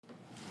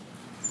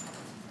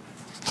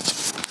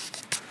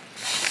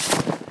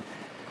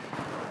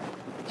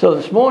So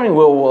this morning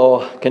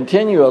we'll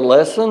continue a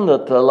lesson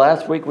that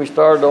last week we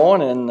started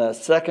on in 2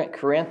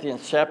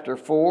 Corinthians chapter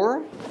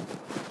 4.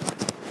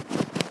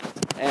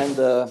 And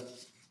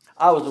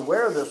I was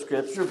aware of this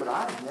scripture, but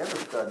I had never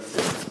studied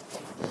it.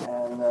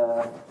 And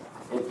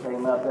it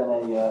came up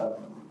in a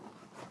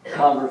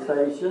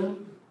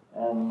conversation,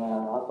 and I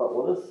thought,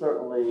 well, this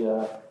certainly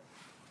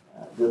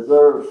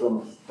deserves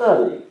some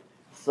study.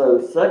 So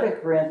 2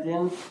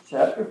 Corinthians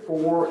chapter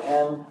 4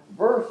 and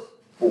verse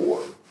 4.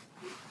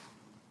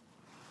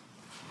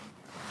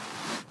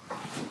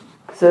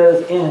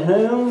 Says, in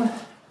whom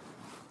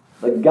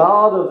the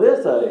God of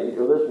this age,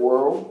 or this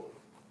world,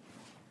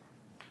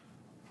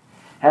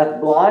 hath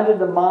blinded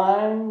the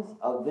minds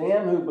of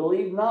them who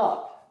believe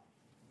not,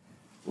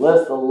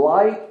 lest the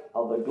light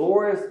of the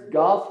glorious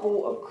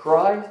gospel of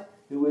Christ,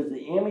 who is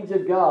the image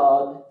of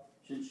God,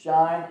 should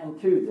shine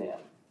into them.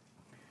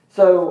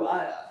 So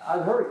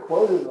I've heard it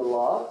quoted a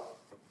lot,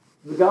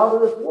 the God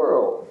of this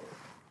world.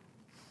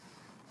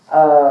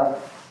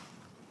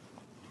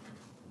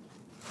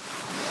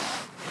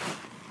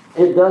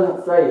 It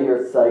doesn't say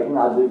here Satan.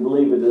 I do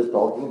believe it is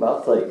talking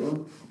about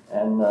Satan,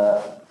 and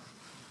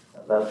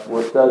that's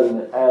we're studying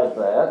it as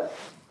that.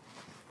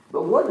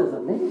 But what does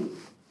it mean?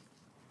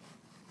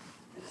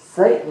 If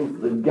Satan's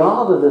the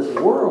God of this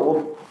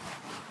world,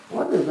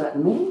 what does that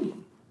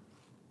mean?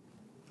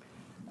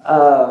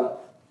 So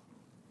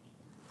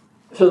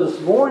this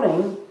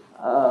morning,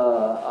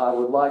 I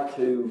would like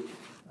to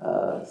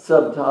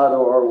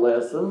subtitle our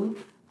lesson,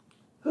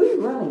 Who's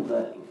Running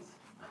Things?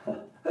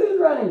 Who's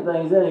running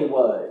things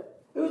anyway?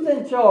 Who's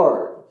in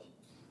charge?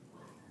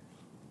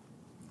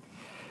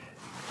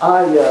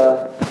 I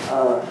have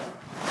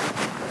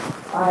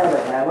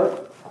a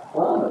habit.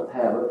 Well, I'm a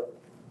habit.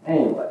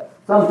 Anyway,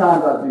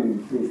 sometimes I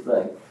do these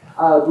things.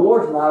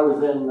 Dolores and I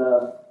was in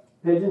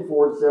Pigeon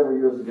Forge several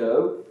years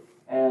ago,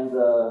 and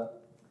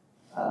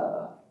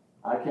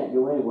I can't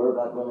go anywhere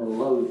without going to a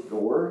Lowe's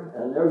store.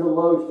 And there's a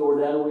Lowe's store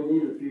down there. We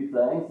needed a few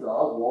things, so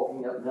I was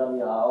walking up and down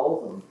the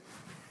aisles,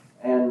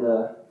 and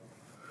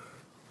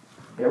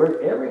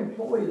every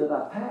employee that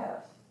I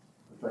pass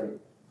would say,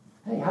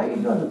 hey, how you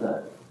doing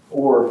today?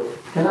 Or,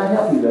 can I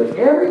help you today?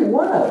 Every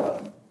one of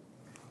them.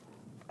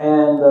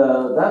 And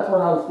that's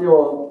when I was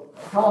still a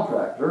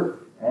contractor,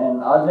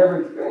 and I'd never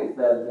experienced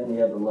that at any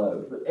other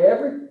Lowe's. But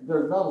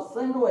there's not a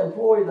single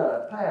employee that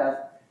I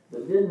passed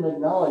that didn't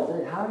acknowledge,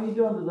 hey, how are you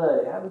doing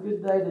today? Have a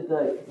good day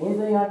today.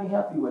 Anything I can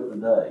help you with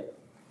today?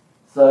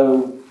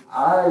 So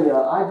I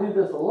do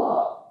this a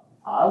lot.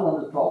 I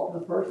want to talk to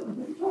the person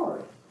in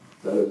charge.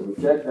 So as we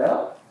checked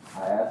out,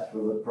 I asked for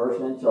the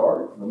person in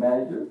charge, the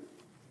manager.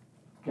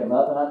 Came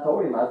up and I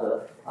told him, I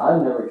said,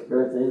 I've never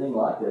experienced anything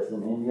like this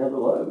in any other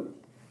Lowe's.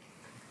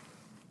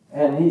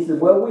 And he said,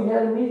 well, we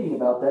had a meeting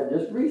about that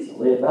just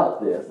recently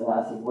about this. And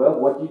I said, well,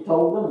 what you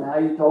told them and how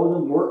you told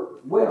them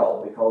worked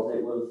well because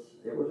it was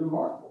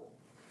remarkable.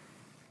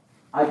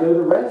 I go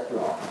to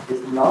restaurants.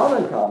 It's not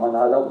uncommon.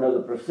 I don't know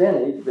the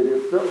percentage, but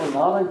it's certainly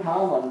not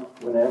uncommon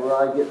whenever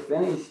I get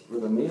finished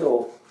with a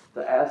meal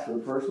to ask for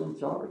the person in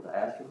charge, to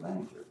ask for the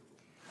manager.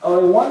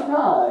 Only one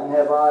time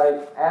have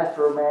I asked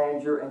for a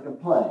manager and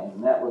complained,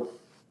 and that was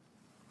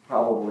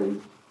probably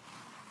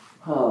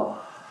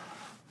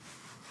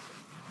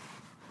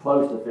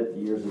close to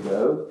 50 years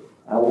ago.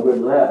 I won't go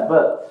into that,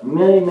 but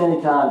many, many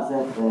times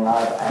since then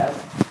I've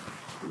asked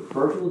for the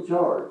person in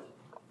charge,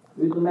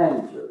 who's the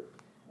manager.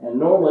 And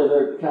normally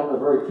they're kind of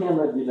very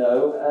timid,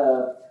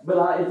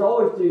 but it's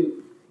always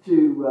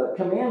to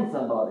commend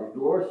somebody.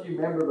 Dolores, you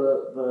remember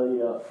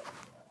the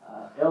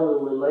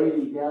elderly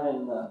lady down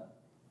in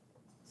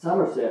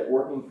Somerset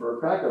working for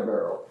Cracker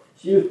Barrel.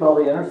 She was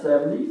probably in her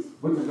 70s,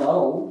 which is not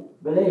old,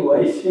 but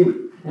anyway, she was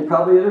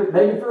probably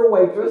maybe for a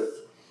waitress,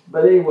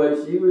 but anyway,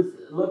 she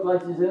looked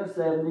like she was in her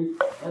 70s,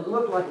 and it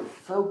looked like it was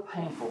so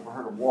painful for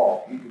her to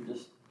walk, you could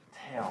just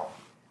tell.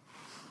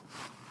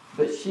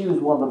 But she was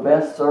one of the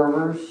best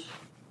servers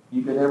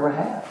you could ever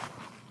have.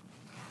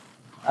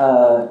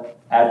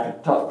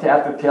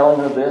 After telling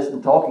her this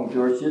and talking to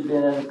her, she'd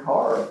been in a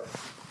car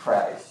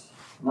crash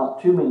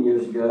not too many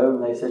years ago,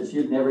 and they said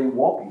she'd never even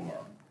walk again.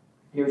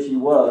 Here she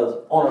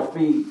was on her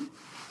feet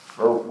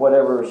for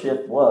whatever her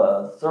shift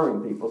was,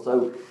 serving people.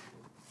 So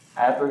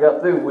after we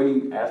got through,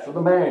 we asked for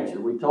the manager.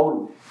 We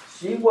told her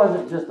she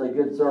wasn't just a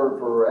good server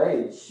for her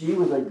age. She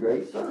was a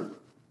great server.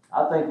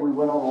 I think we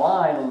went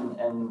online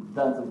and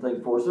done some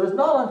things for her. So it's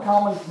not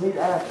uncommon for me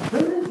to ask,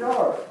 who's in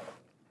charge?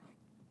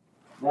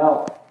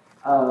 Now,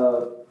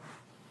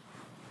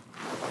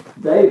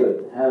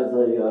 David has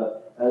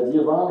a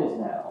Giovanni's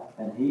now,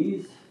 and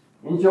he's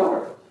in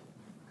charge.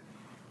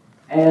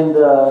 And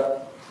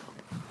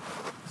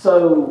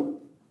so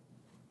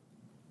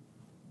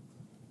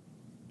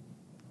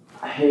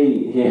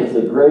he has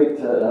a great,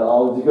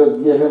 I'll just go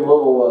give him a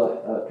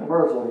little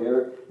commercial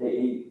here.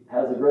 He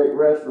has a great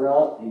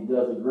restaurant. He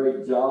does a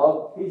great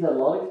job. He's had a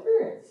lot of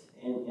experience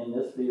in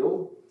this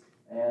field,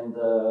 and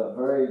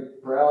very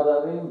proud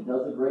of him. He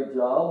does a great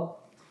job.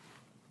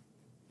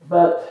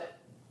 But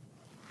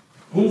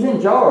he's in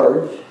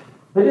charge,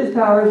 but his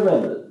power is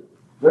limited.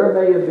 There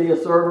may be a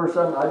server or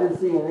something. I didn't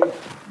see any,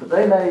 but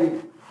they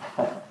made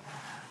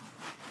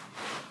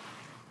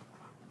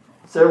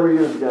several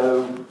years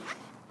ago.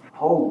 A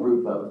whole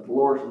group of us,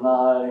 Dolores and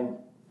I,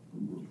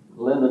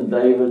 Linda and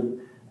David,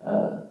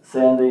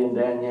 Sandy and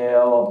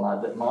Danielle, my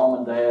mom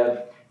and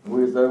dad.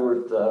 We was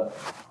over at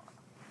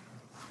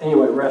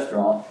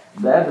restaurant.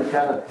 Dad was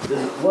kind of this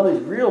is one of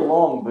these real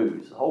long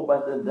booths, a whole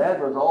bunch. And Dad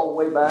was all the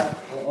way back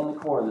in the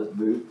corner of this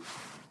booth,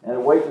 and the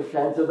waitress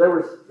came. So there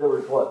was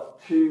what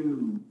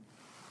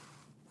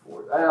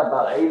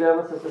about 8 of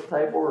us at this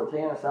table, or 10,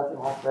 or something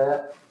like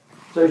that.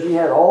 So she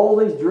had all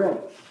these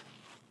drinks,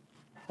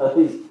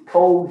 these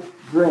cold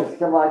drinks,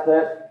 come like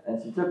that,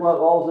 and she took one of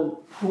those,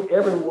 and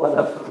every one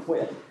of them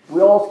went.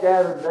 We all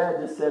scattered, and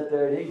Dad just sat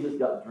there, and he just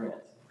got drenched.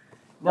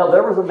 Now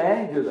there was a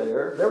manager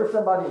there. There was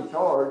somebody in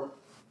charge.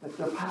 But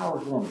their power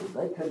was limited.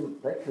 They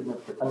couldn't.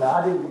 And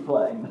I didn't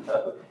complain.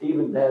 No,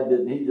 even Dad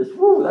didn't. He just,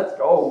 that's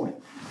cold.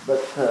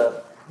 But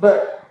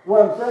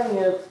what I'm saying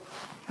is,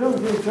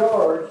 who's in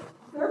charge?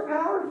 Their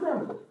power is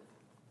limited.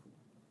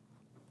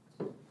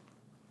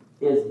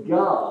 Is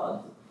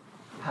God's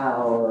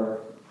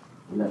power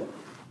limited?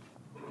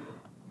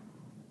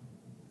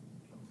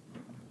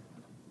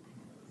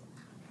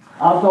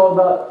 I'm talking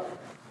about,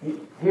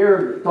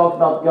 here it talks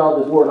about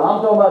God, this word.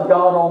 I'm talking about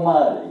God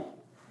Almighty.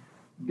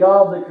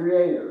 God the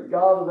Creator,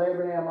 God of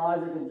Abraham,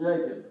 Isaac, and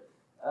Jacob,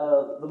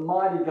 the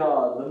mighty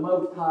God, the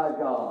Most High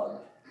God.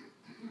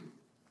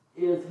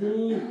 Is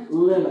He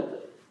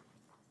limited?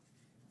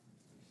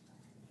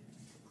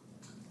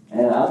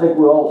 And I think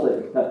we all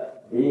say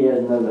He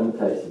has no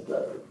limitations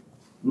of it.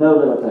 No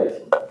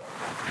limitations.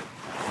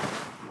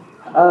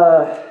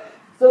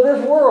 So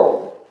this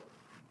world,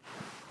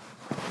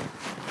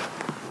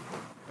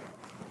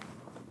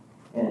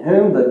 in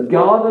whom the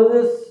God of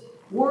this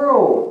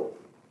world,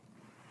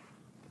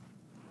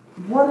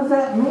 what does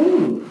that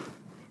mean?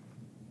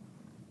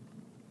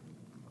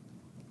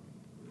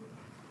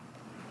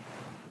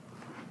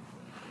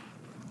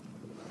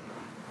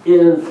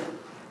 Is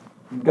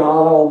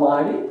God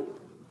Almighty?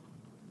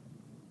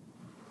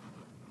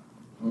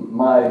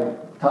 My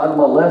title of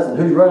my lesson,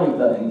 who's running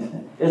things?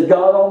 Is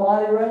God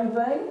Almighty running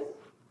things?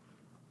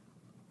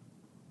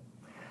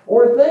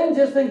 Or are things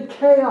just in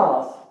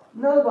chaos?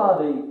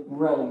 Nobody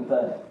running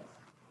things.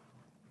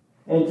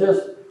 And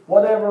just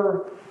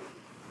whatever.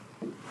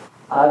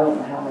 I don't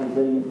know how many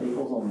billion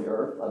people's on the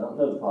earth. I don't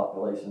know the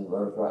population of the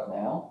earth right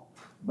now.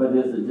 But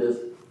is it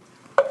just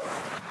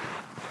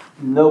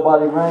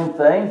nobody running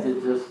things?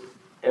 It's just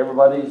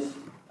everybody's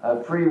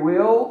free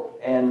will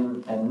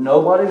and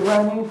nobody's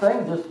running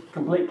anything? Just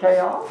complete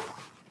chaos?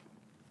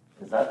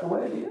 Is that the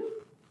way it is?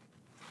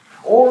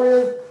 Or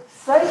is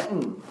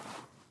Satan,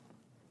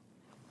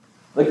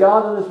 the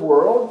God of this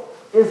world,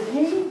 is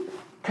he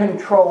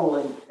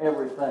controlling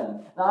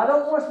everything? Now, I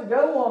don't want us to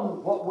go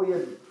on what we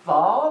had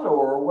thought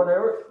or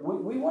whatever.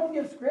 We want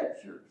to give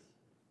scriptures.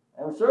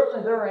 And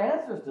certainly there are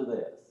answers to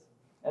this.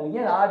 And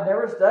again, I'd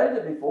never studied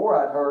it before.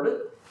 I'd heard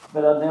it,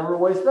 but I'd never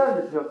really studied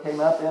it until it came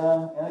up in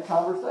a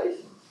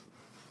conversation.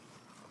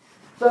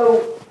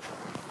 So,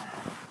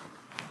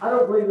 I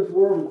don't believe this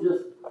world is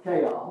just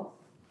chaos.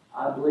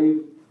 I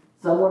believe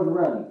someone's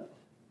running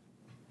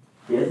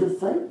it. Is it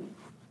Satan?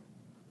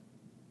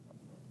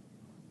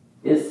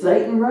 Is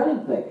Satan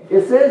running things?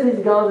 It says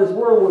he's God of this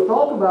world. We'll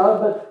talk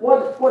about it,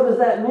 but what does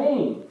that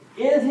mean?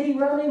 Is he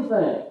running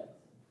things?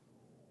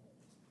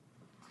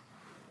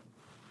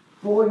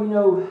 Boy,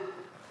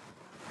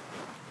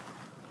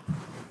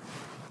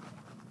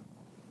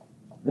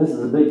 this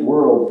is a big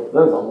world.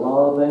 There's a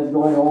lot of things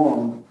going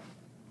on.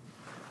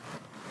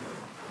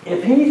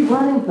 If he's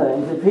running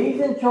things, if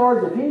he's in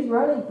charge, if he's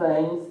running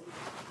things,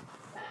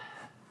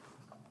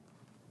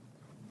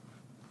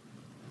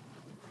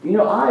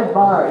 I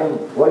admire,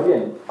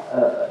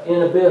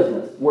 in a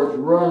business where it's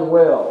run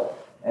well,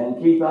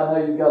 and Keith, I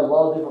know you've got a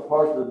lot of different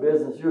parts of the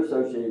business you're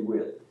associated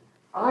with.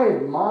 I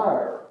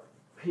admire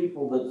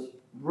people that's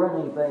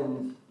running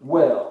things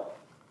well.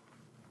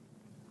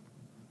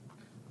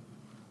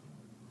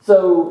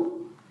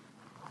 So,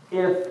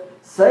 if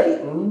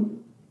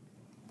Satan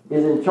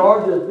is in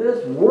charge of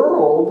this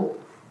world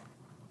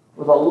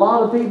with a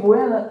lot of people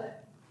in it,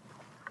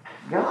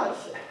 gosh,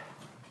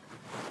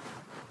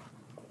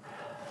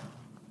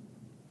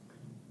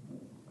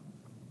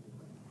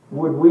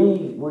 would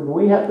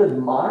we have to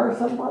admire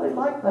somebody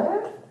like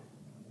that?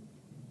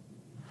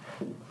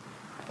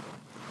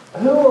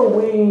 Who are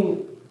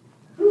we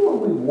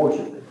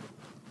worshiping?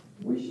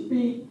 We should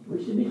be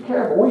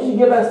careful. We should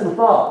give that some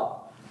thought.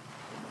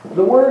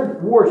 The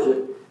word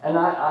worship, and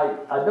I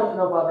don't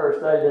know if I've ever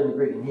studied it in the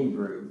Greek and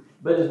Hebrew,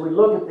 but as we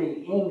look at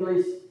the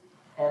English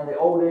and the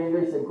Old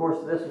English, and of course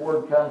this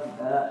word comes,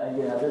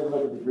 again, I didn't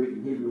look at the Greek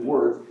and Hebrew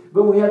words,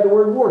 but we have the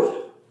word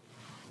worship.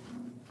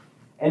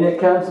 And it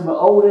comes from the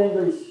Old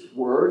English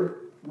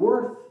word,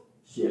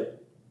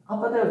 worthship. I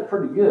thought that was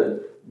pretty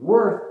good.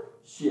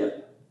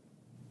 Worthship.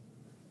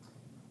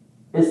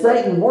 Is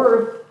Satan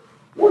worth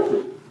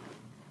worship?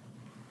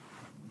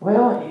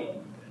 Well,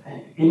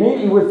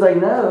 immediately would say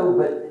no,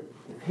 but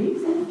if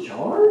he's in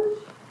charge,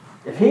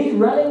 If he's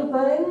running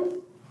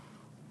things,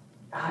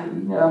 I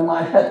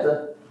might have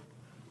to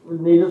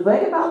need to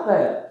think about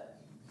that.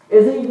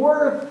 Is he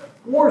worth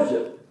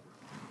worship?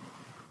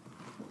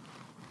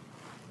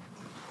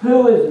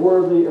 Who is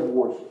worthy of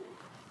worship?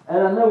 And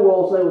I know we'll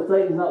all say, well,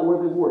 Satan's not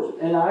worthy of worship.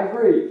 And I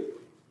agree.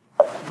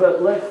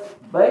 But let's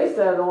base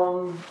that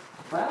on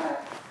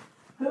fact.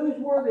 Who is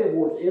worthy of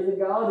worship? Is it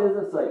God? Is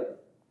it Satan?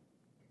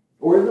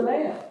 Or is it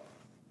man?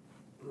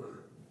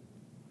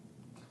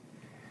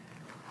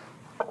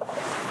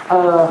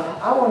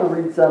 I want to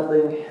read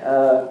something.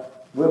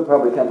 We'll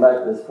probably come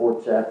back to this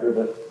 4th chapter,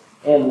 but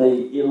in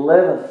the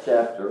 11th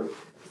chapter,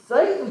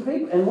 Satan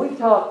people, and we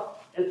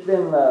talked, it's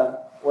been,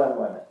 wait a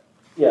minute.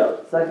 Yeah,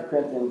 2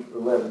 Corinthians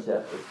 11th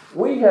chapter.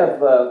 We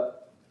have,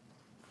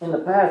 in the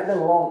past, been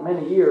along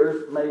many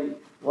years, may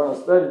want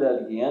to study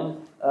that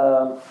again,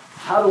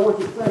 how to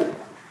worship Satan.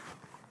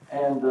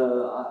 And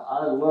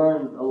I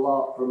learned a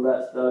lot from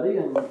that study,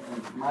 and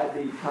it might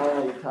be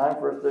time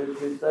for us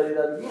to study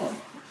that again.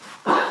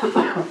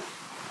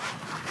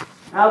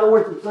 How to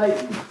worship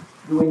Satan.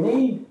 Do we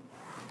need?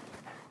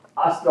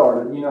 I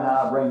started, you know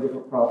how I bring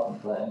different props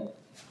and things.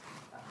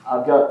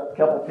 I've got a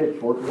couple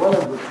pitchforks. One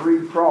of them is a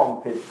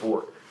 3-pronged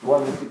pitchfork.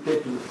 One of the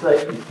pictures of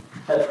Satan.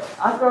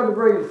 I started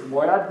bringing some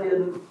more. I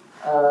didn't,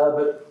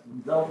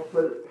 but don't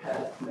put it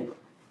past me.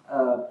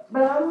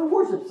 But I would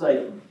worship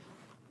Satan.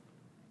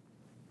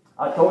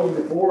 I told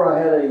you before I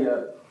had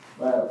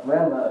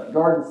around the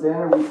garden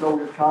center, we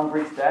sold a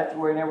concrete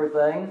statuary and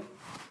everything.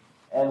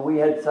 And we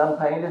had some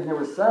painted, and there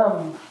were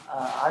some,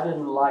 I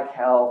didn't like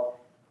how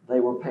they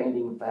were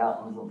painting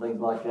fountains and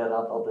things like that.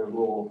 I thought they were a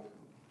little,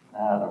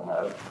 I don't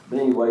know. But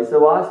anyway,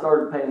 so I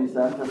started painting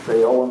some to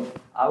sell, and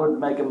I would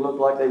make them look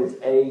like they was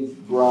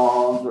aged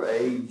bronze or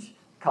aged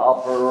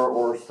copper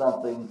or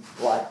something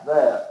like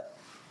that.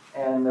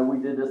 And we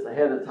did this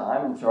ahead of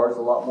time and charged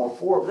a lot more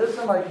for it. But then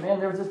somebody came in,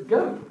 there was this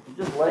goat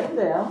just laying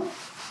down,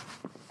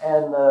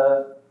 and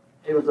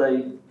it was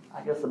I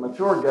guess a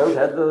mature goat,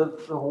 had the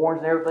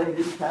horns and everything,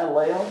 just kind of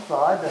lay on the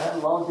side, that had a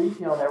lot of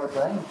detail and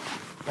everything.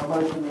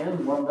 Somebody came in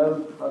and wanted to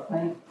know if I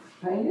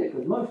paint it,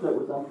 because most of it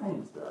was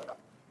unpainted stuff.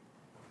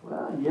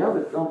 Well, yeah, but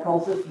it don't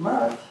cost this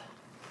much.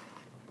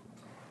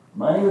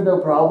 Money was no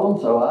problem,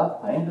 so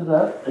I painted it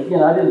up.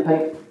 Again, I didn't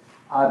paint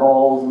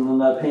eyeballs and then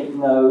the pink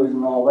nose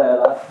and all that.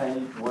 I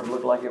painted where it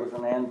looked like it was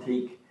an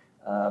antique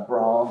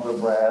bronze or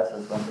brass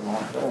or something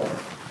like that.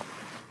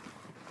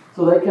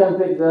 So they come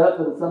pick it up,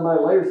 and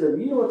somebody later said,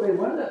 you know what they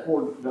wanted that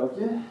for, don't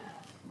you?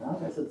 No,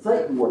 I said,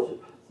 Satan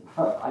worship.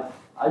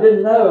 I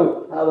didn't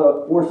know how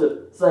to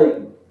worship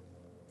Satan.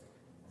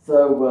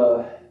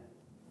 So,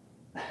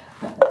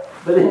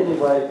 but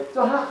anyway,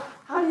 so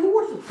how do you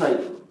worship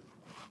Satan?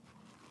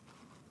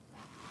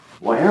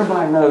 Well,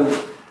 everybody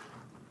knows,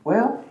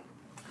 well,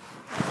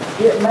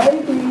 it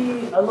may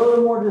be a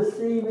little more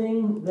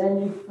deceiving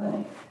than you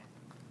think.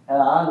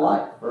 And I'd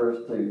like for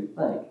us to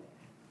think.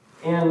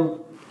 And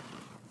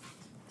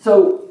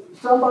so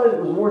somebody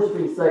that was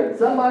worshiping Satan,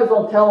 somebody was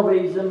on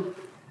television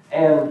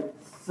and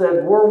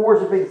said, we're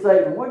worshiping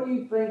Satan. What do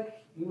you think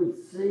you would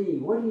see?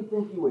 What do you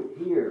think you would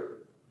hear?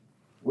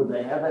 Would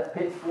they have that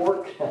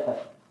pitchfork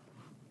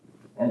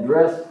and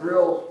dress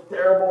real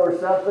terrible or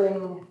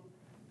something?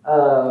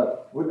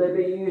 Would they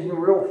be using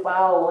real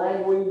foul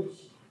language?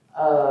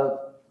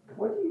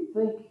 What do you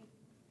think?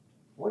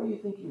 What do you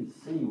think you'd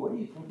see? What do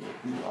you think it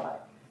would be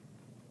like?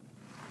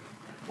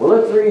 Well,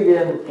 let's read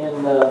in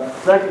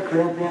 2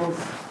 Corinthians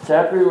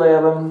chapter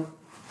 11.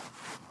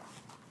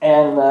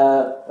 And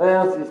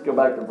let's just go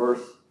back to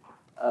verse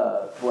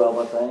 12,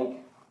 I think.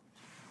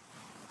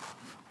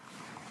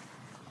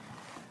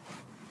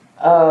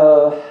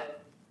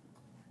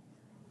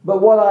 But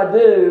what I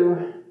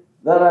do,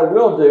 that I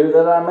will do,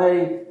 that I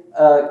may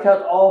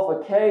cut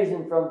off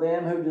occasion from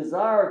them who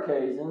desire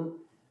occasion,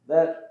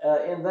 that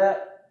in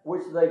that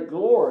which they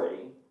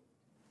glory,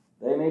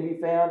 they may be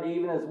found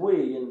even as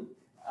we. And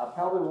I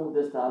probably won't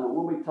this time, but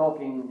we'll be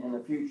talking in the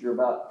future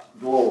about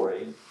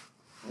glory,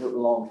 who it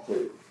belongs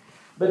to.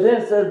 But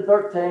then it says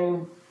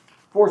 13,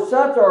 for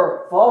such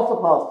are false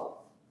apostles,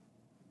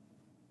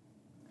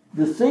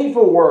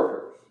 deceitful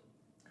workers,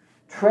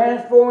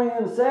 transforming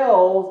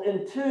themselves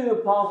into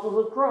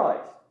apostles of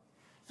Christ.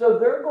 So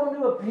they're going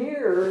to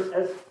appear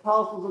as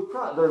apostles of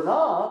Christ. They're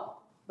not,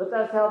 but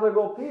that's how they're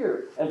going to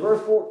appear. And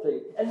verse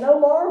 14, and no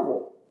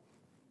marvel,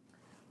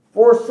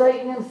 for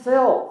Satan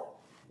himself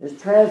is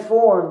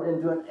transformed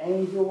into an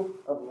angel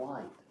of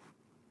light.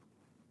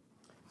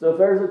 So if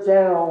there's a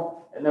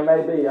channel, and there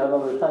may be, I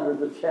know there's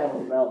hundreds of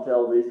channels now on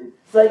television,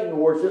 Satan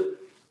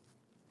worship,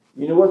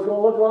 you know what's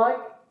going to look like?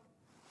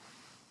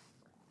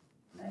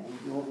 An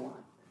angel of light.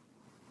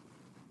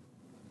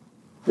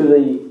 To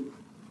the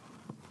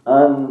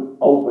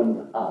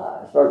unopened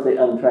eye. Start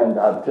the untrained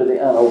eye, but to the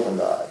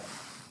unopened eye.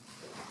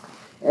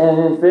 And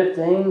in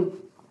 15,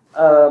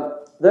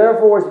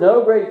 therefore it's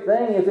no great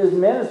thing if his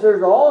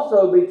ministers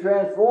also be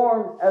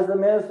transformed as the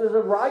ministers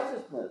of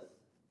righteousness,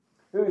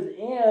 whose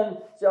end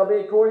shall be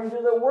according to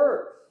their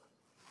works.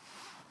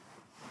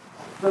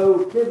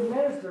 So his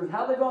ministers,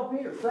 how they going to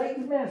appear?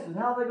 Satan's ministers,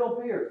 how they going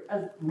to appear?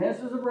 As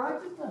ministers of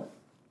righteousness.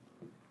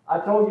 I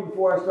told you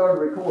before I started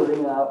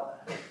recording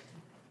that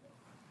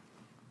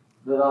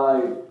I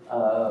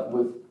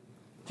was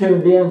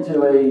tuned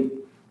into a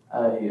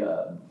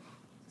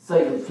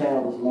Satan's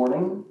channel this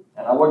morning,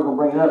 and I wasn't going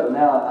to bring it up, but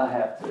now I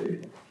have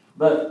to.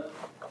 But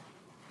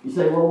you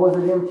say, well, was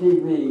it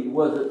MTV?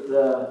 Was it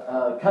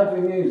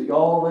country music?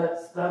 All that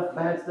stuff,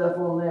 bad stuff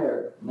on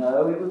there?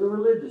 No, it was a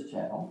religious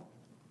channel.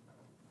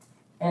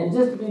 And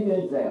just to give you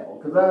an example,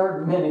 because I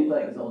heard many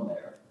things on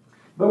there.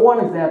 But one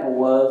example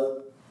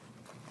was,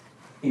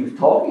 he was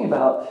talking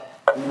about,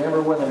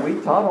 remember when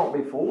we taught on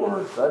it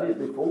before, studied it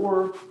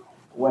before,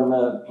 when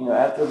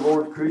after the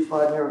Lord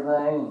crucified and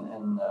everything,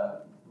 and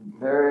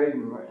buried,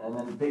 and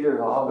then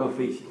Peter, I'll go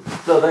fishing.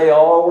 So they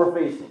all were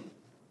fishing.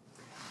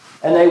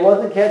 And they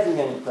wasn't catching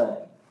anything.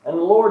 And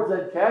the Lord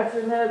said, cast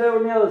your net over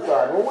on the other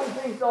side. Well, we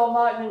fished all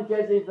night and didn't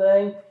catch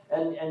anything.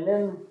 And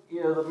then,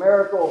 the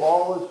miracle of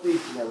all those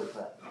fish and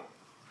everything.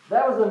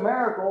 That was a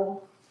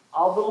miracle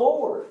of the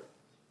Lord.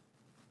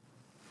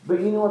 But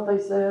you know what they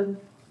said?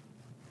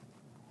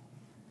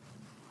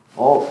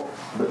 Oh,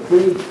 but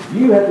see,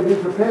 you have to be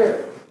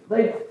prepared.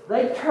 They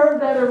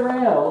turned that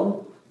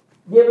around,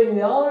 giving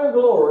the honor and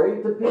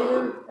glory to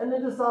Peter and the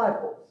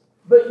disciples.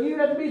 But you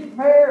have to be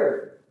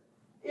prepared.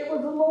 It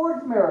was the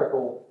Lord's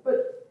miracle.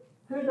 But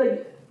who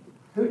did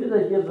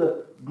they give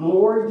the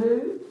glory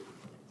to?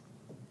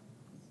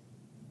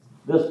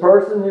 This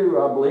person who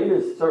I believe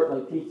is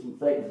certainly teaching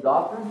Satan's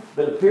doctrine,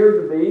 but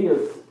appeared to be as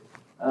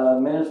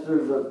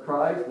ministers of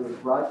Christ,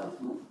 of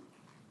righteousness.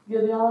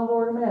 Give the honor and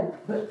glory to man.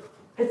 But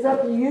it's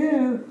up to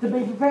you to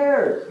be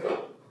prepared.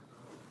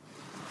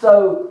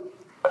 So,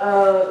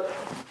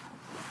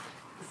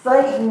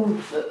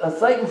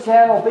 Satan's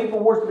channel, people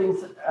worshiping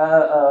Satan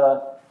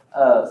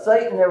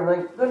and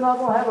everything, they're not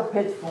going to have a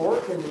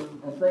pitchfork and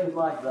things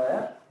like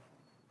that.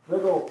 They're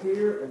going to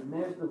appear as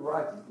ministers of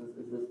righteousness,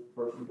 as this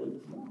person did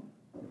this morning.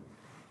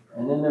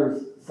 And then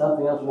there's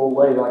something else a little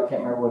later, I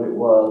can't remember what it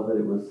was, but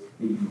it was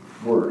even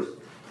worse.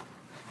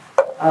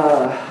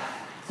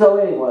 So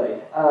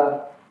anyway,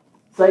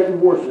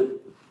 Satan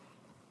worship.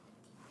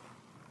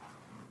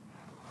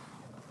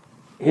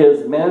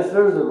 His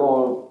ministers are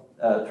going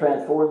to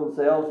transform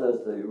themselves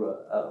as the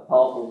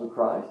apostles of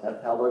Christ.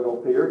 That's how they're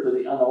going to appear to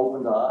the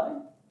unopened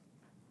eye.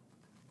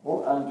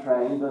 Or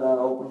untrained, but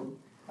unopened.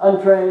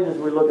 Untrained as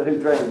we look at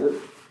who trains it.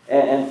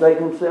 And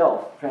Satan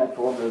himself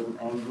transformed as an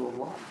angel of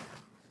light.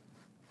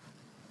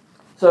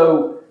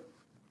 So,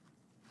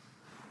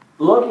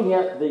 looking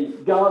at the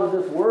God of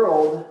this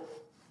world,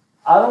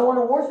 I don't want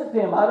to worship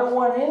him. I don't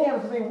want any of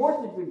us to be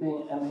worshiping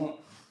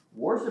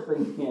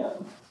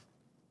him.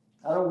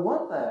 I don't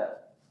want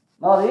that.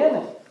 Not in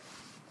it.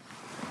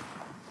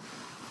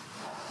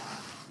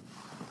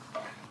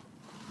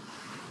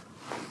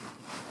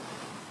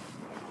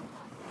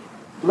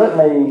 Let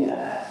me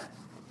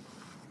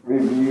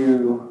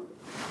review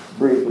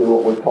briefly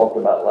what we talked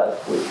about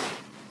last week.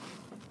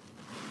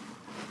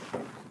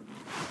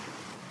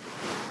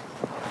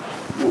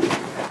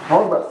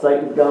 Talk about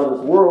Satan's God of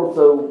this world,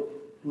 so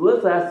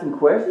let's ask some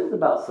questions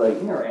about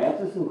Satan, or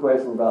answer some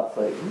questions about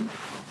Satan.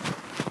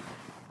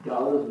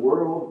 God of this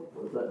world,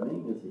 what does that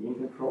mean? Is he in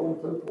control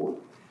and so forth?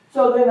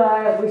 So then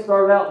we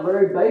started out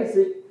very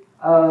basic.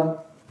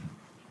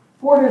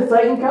 Where did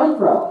Satan come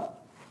from?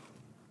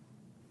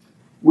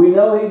 We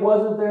know he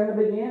wasn't there in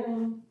the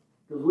beginning,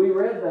 because we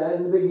read that.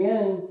 In the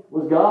beginning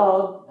was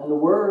God and the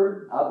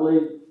Word, I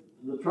believe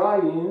the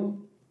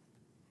triune.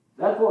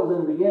 That's what was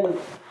in the beginning.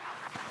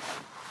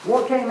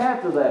 What came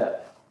after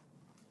that?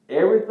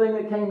 Everything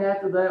that came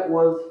after that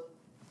was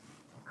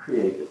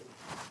created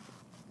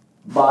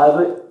by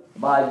the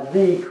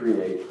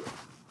Creator.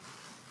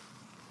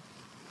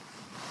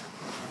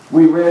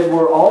 We read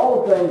where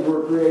all things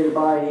were created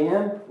by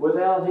him.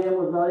 Without him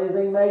was not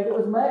anything made that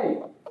was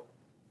made.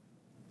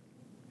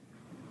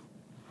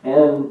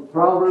 And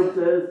Proverbs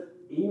says,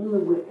 even the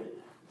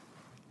wicked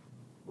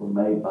were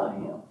made by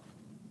him.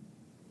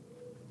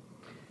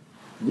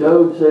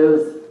 Job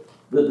says,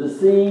 the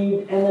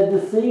deceived and the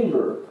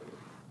deceiver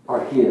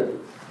are his.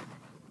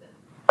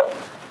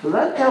 So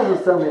that tells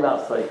us something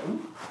about Satan.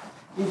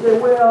 You say,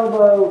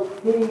 well,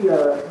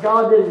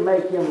 God didn't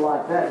make him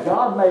like that.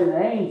 God made an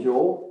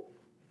angel,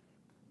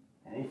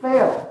 and he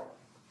fell.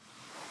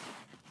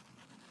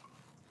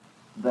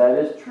 That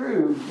is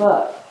true,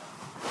 but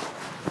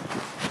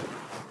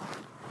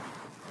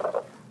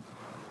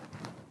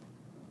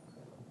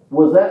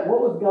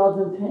what was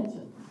God's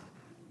intention?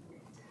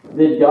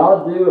 Did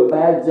God do a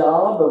bad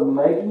job of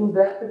making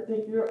that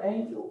particular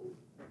angel?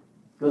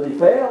 Because he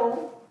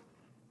failed.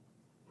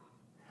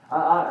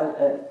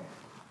 I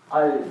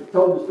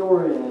told the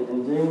story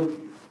in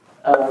June.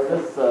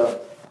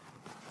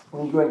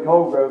 When you go in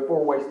Cold Grove,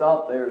 four-way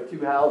stop there,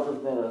 2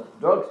 houses and a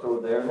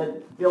drugstore there, and they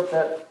built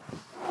that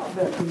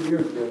about 2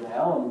 years ago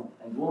now,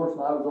 and Gloris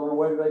and I was on our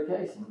way to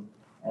vacation.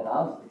 And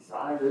I was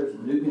excited. There's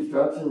some new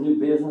construction, new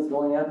business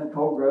going up in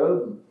Cold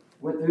Grove. And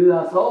went through,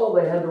 and I saw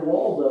they had their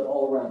walls up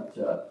all around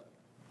the church.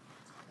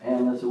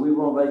 And so we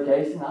were on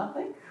vacation. I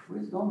think we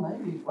was gone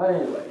maybe. Well,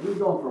 anyway, we was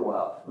gone for a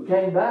while. We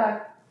came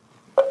back,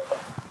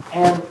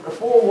 and the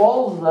four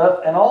walls was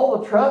up, and all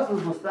the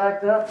trusses were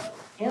stacked up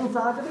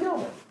inside the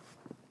building.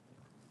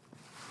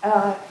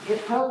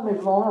 It puzzled me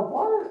for long enough.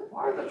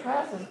 Why are the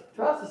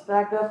trusses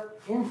stacked up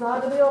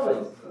inside the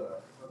building?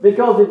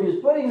 Because if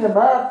you're putting them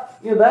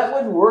up, that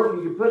wouldn't work.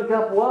 You could put a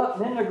couple up,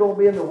 and then they're going to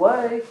be in the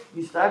way.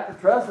 You stack the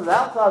trusses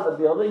outside the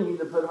building. You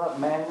either put them up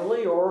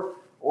manually or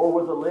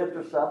with a lift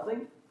or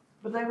something.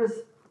 But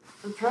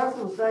the trusses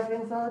were stacked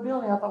inside the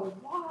building. I thought,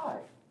 why?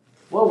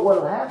 Well,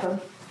 what had happened?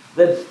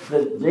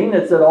 That Gene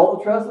had set all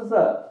the trusses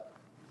up,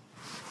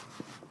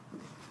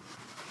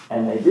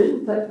 and they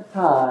didn't take the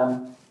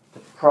time to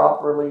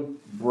properly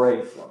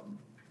brace them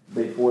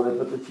before they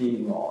put the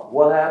sheeting on.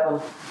 What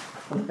happened?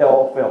 They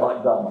all fell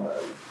like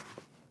dominoes.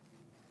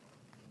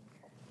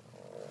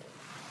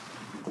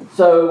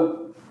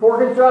 So,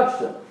 for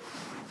construction,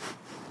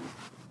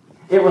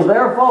 it was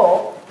their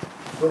fault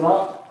for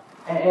not,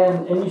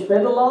 and you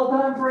spend a lot of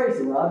time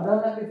bracing. I've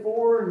done that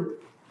before, and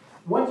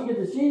once you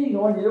get the sheeting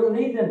on, you don't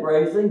need them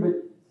bracing, but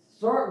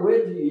start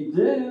with you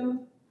do,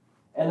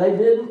 and they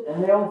didn't,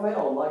 and they all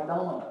fell like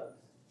dominoes.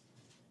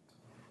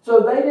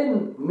 So they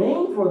didn't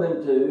mean for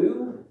them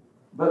to,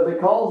 but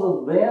because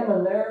of them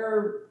and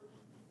their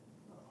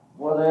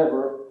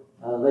whatever,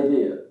 they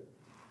did.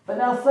 But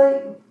now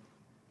Satan,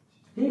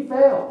 he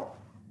fell.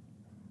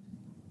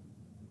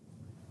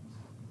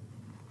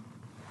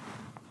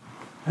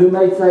 Who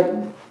made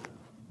Satan?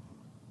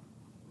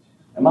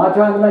 Am I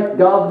trying to make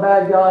God the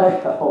bad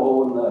guy?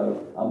 Oh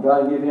no. I'm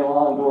trying to give him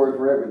honor and glory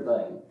for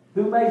everything.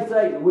 Who made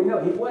Satan? We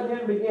know he wasn't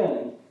in the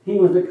beginning. He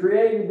was the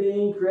created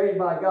being created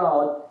by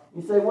God.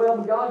 You say, well,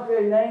 God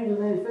created angels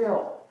and then he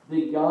fell.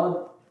 Did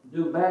God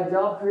do a bad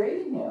job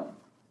creating him?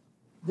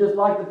 Just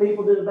like the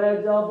people did a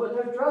bad job putting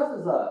their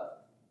trusses up.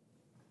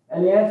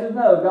 And the answer is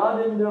no.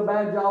 God didn't do a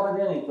bad job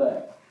at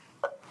anything.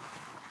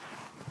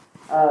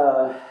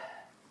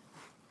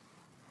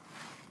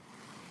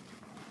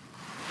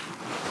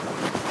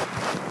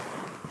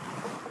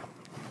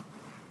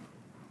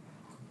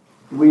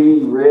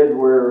 We read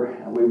where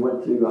we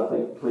went to, I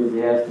think,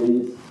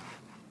 Ecclesiastes.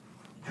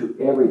 To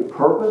every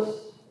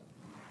purpose,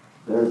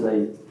 there's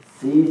a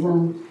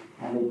season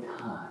and a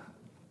time.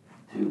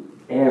 To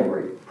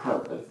every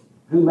purpose.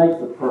 Who makes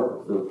the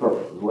purpose? The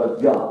purpose is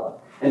what? God.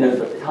 And there's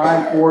a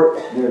time for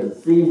it, there's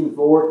a season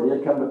for it, and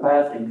it'll come to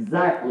pass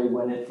exactly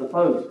when it's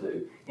supposed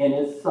to. In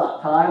its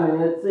time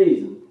and in its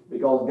season.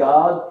 Because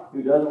God,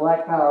 who doesn't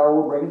lack power,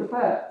 will bring it to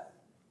pass.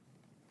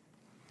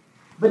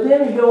 But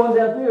then you go on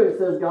down through it, it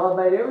says God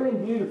made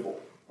everything beautiful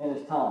in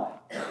His time.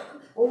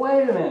 Well,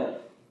 wait a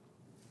minute.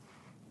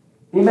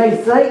 He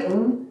made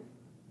Satan,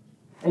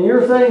 and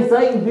you're saying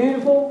Satan's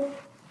beautiful?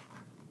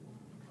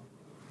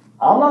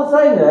 I'm not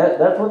saying that.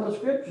 That's what the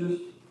scriptures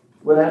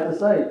would have to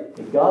say.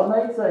 If God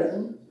made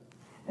Satan,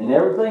 and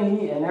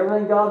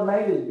everything God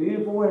made is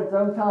beautiful in its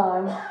own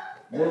time,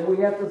 then we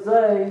have to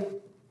say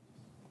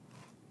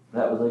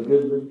that was a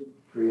goodly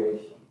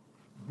creation.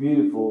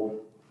 Beautiful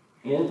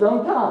in its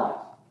own time.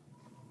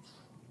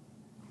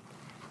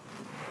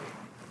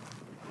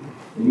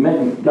 You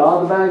making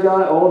God the bad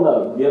guy? Oh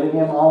no, giving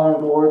Him honor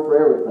and glory for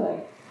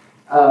everything.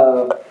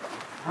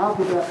 How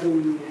could that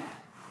be?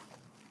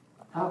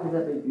 How could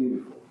that be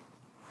beautiful?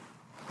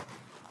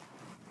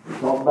 We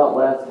talked about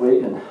last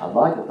week, and I'd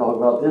like to talk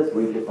about this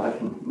week if I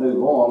can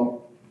move on.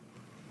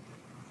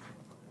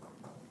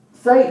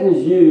 Satan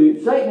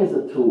is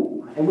a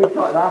tool, and we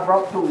talked. I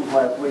brought tools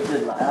last week,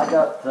 didn't I? I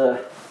got.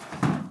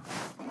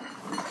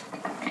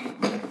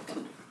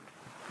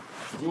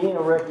 Gene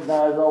will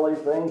recognize all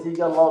these things. He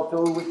got a lot of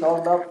tools we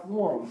talked about this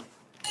morning.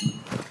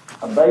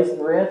 A basin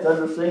wrench,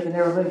 under sink and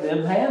everything,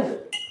 then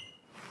handed.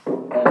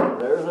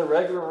 And there's a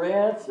regular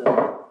wrench,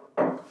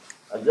 an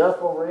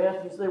adjustable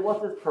wrench. You say,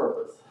 what's its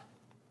purpose?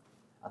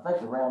 I think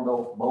to round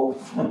off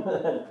bolts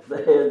the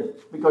head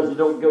because you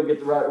don't go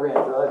get the right wrench,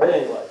 right? But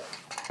anyway,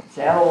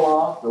 channel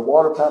lock, the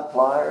water pump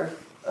pliers,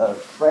 a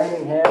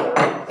framing hammer.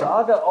 So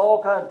I've got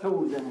all kinds of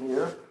tools in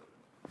here.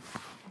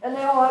 And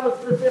they all have a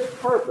specific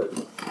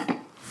purpose.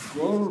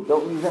 Gene,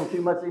 don't use them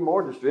too much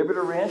anymore.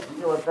 Distributor wrench,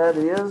 you know what that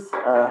is.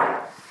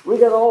 We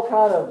got all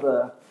kind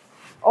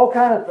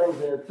of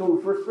things in the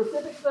tool for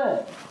specific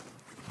things.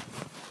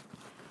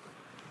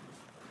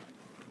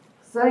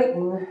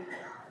 Satan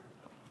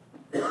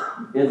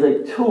is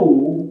a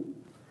tool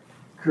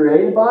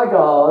created by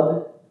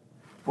God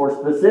for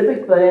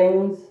specific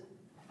things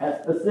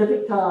at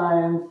specific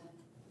times,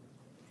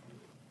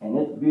 and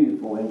it's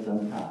beautiful in its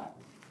own time.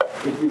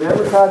 If you've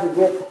ever tried to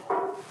get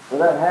with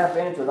that 1/2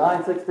 inch or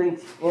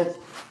 9/16 inch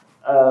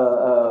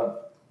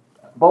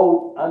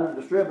bolt under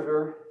the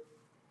distributor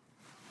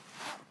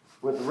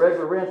with the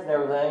regular wrench and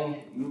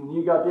everything,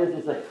 you got this,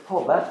 you say,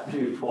 oh, that's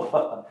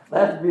beautiful.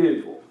 That's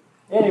beautiful.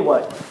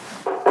 Anyway,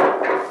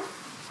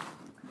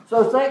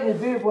 so Satan is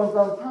beautiful in its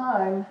own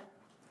time.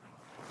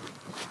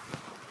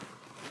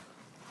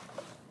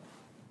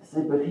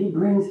 See, but he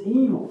brings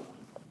evil.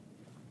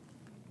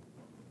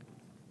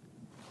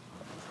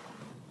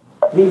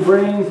 He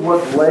brings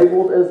what's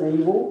labeled as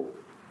evil.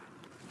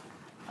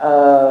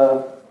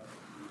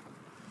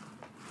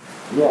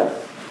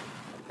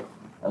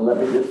 And let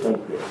me just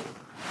think this,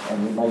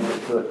 and we may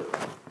get to it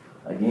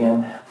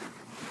again.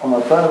 On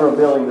the front of our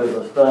building there's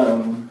a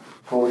stone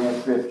quoting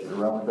in Scripture,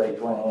 Romans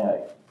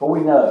 8:28. For we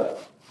know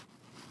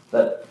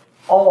that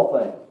all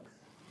things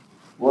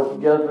work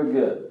together for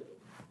good.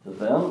 To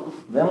them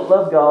that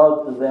love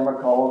God, to them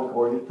are called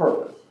according to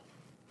purpose.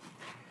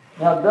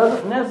 Now, it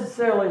doesn't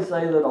necessarily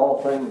say that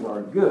all things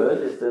are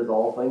good. It says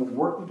all things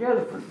work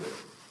together for good.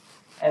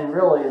 And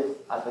really,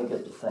 I think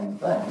it's the same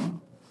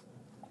thing.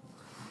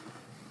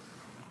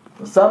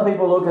 Some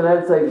people look at that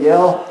and say,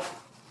 yeah,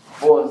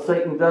 well,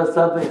 Satan does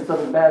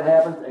something bad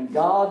happens, and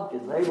God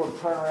is able to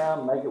turn around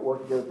and make it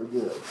work together for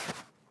good.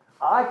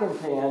 I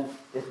contend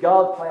it's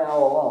God's plan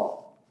all along.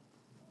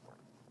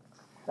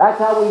 That's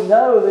how we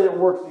know that it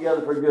works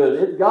together for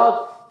good. It's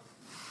God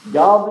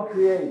the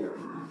Creator,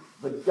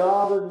 the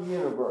God of the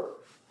universe.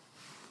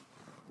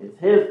 It's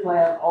His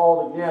plan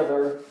all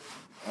together.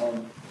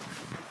 And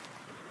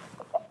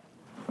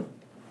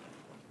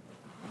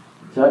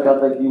Chuck, I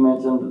think you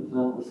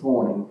mentioned this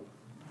morning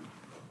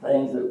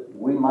things that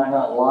we might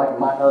not like,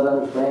 might not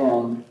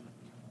understand,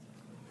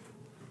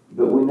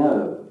 but we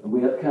know, and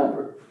we have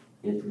comfort.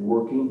 It's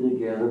working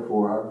together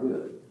for our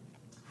good.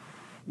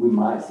 We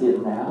might see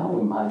it now,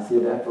 we might see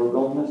it after we're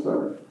on this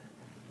earth.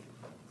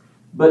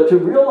 But to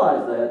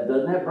realize that,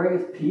 doesn't that bring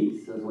us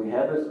peace as we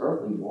have this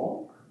earthly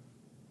walk?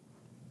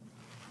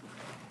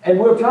 And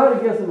we'll try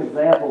to get some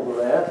examples of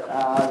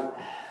that.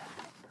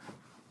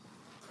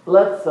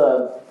 Let's,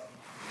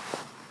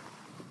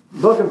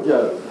 Book of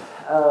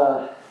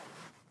Job.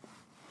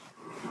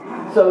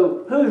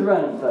 So, who's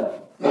running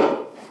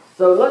things?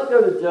 So, let's go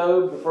to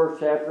Job, the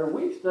first chapter.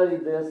 We've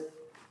studied this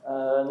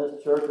in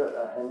this church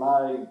in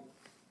my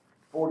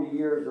 40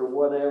 years or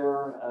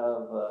whatever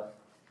of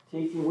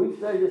teaching. We've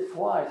studied this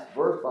twice,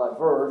 verse by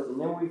verse,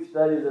 and then we've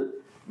studied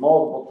it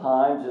multiple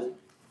times,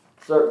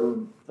 just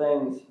certain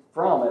things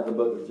from it, the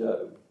book of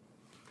Job.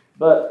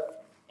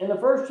 But in the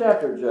first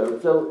chapter of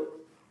Job, so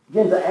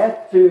again,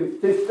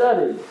 to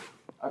study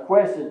a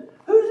question,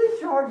 who's in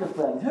charge of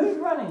things? Who's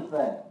running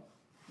things?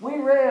 We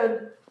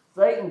read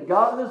Satan,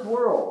 God of this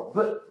world,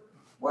 but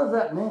what does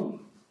that mean?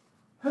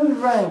 Who's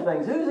running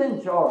things? Who's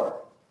in charge?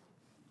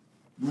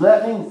 Does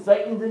that mean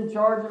Satan's in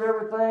charge of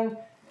everything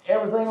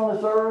on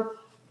this earth?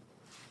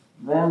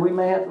 Then we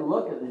may have to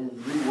look at it.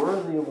 Is he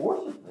worthy of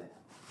worship then?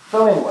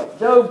 So anyway,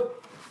 Job,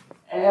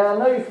 and I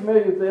know you're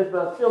familiar with this,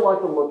 but I still like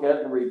to look at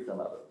it and read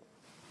some of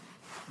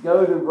it.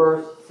 Go to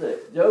verse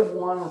 6. Job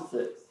 1 and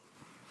 6.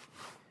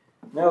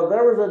 Now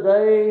there was a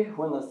day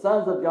when the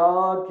sons of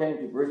God came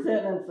to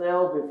present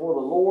themselves before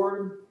the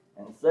Lord,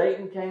 and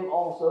Satan came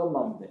also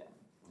among them.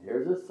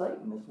 Here's this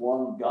Satan, this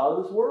one God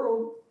of this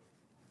world.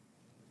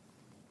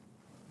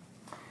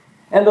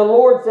 And the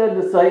Lord said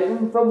to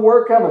Satan, from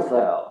where comest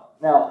thou?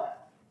 Now,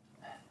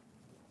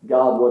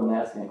 God wasn't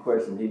asking a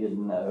question he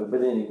didn't know,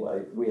 but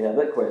anyway, we have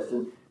that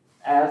question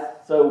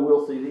asked, so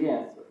we'll see the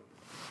answer.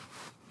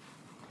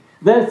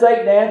 Then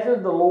Satan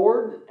answered the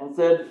Lord and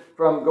said,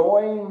 from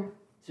going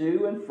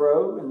to and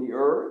fro in the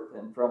earth,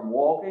 and from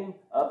walking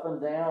up and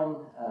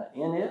down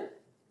in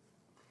it.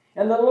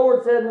 And the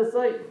Lord said to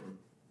Satan,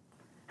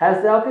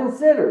 hast thou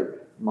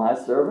considered my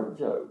servant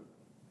Job,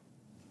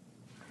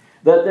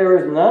 that there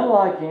is none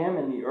like him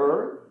in the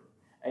earth,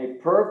 a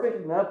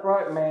perfect and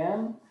upright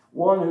man,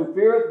 one who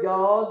feareth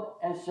God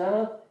and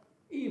shunneth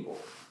evil?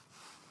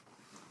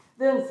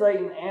 Then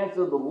Satan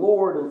answered the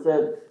Lord and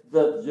said,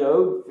 doth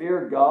Job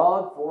fear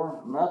God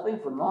for nothing,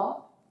 for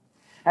naught?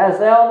 Hast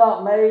thou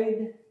not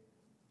made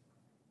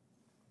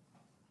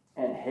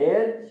an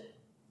hedge?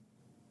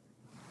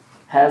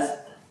 Hast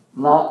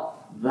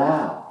not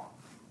thou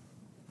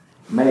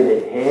made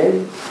a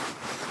hedge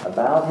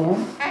about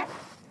him?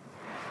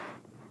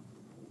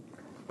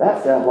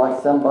 That sounds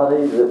like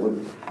somebody that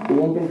would be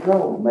in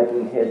control,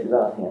 making a hedge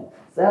about him.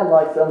 Sounds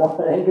like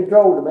someone in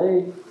control to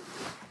me.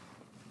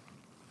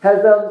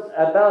 Has done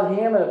about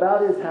him and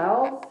about his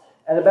house,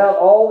 and about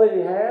all that he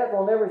hath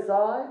on every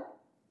side?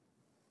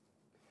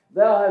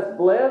 Thou hast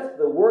blessed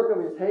the work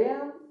of his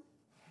hands,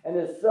 and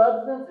his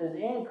substance is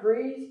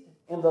increased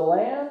in the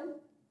land.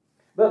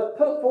 But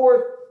put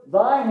forth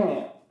thy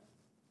hand.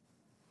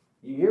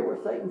 You hear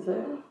what Satan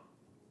says?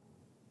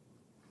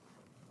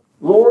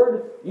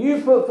 Lord,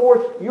 you put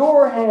forth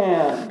your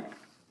hand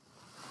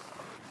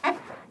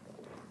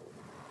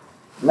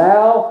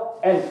now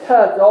and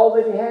touch all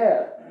that he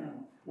had.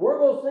 We're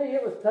going to see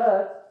it was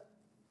touched.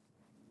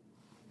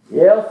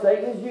 Yeah,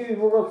 Satan is used.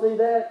 We're going to see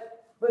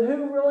that. But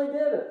who really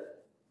did it?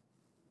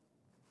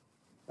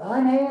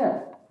 Thine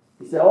hand.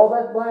 He said, oh,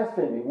 that's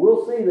blasphemy.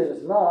 We'll see that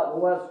it's not.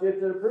 We'll have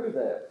scripture to prove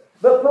that.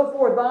 But put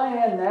forth thine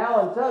hand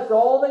now and touch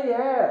all that he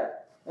had,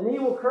 and he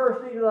will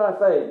curse thee to thy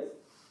face.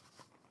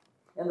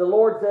 And the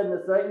Lord said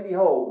unto Satan,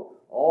 behold,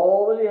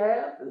 all that he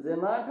hath is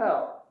in thy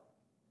power.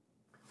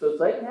 So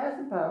Satan has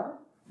some power.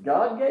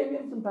 God gave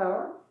him some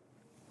power.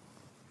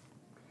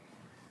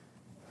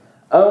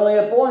 Only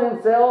upon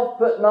himself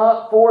put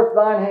not forth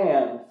thine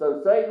hand.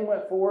 So Satan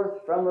went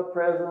forth from the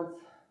presence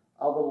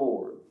of the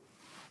Lord.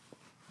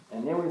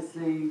 And then we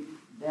see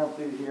down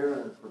through here,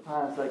 and for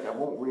time's sake, I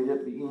won't read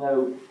it. But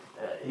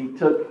he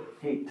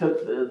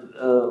took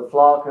the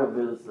flock of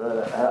his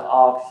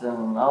oxen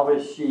and all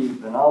his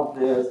sheep and all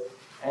this,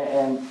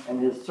 and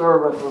his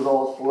servants was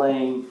all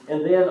slain,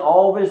 and then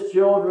all of his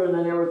children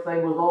and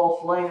everything was all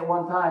slain at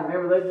one time.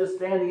 Remember, they're just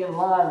standing in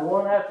line,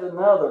 one after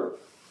another,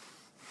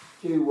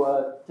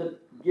 to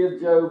give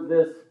Job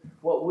this,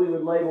 what we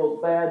would label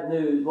as bad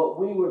news, what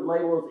we would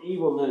label as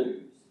evil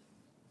news.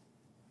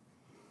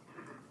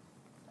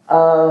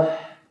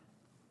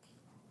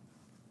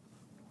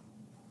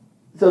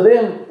 So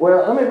then,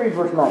 let me read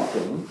verse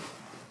 19.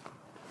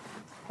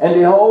 And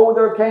behold,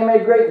 there came a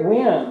great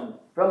wind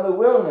from the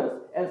wilderness,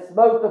 and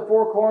smote the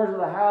four corners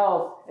of the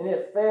house, and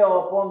it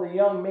fell upon the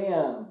young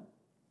men,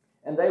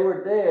 and they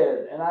were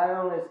dead, and I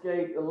only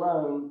escaped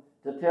alone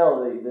to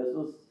tell thee. This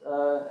was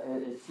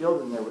his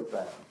children that were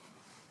found.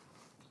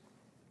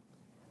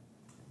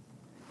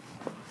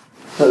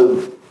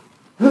 So,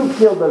 who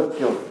killed those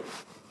children?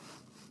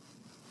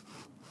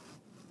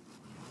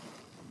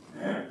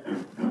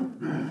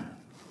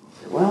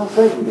 Well,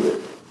 Satan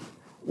did.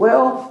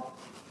 Well,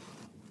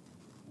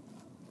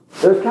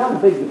 there's kind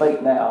of a big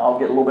debate now. I'll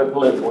get a little bit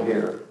political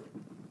here.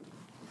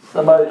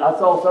 I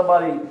saw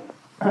somebody,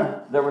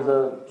 there was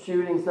a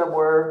shooting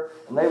somewhere,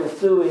 and they were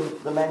suing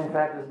the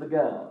manufacturers of the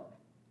gun.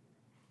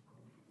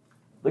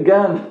 The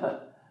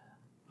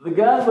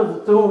gun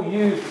was a tool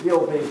used to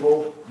kill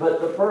people, but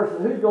the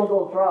person, who's going to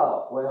go to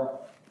trial?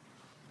 Well,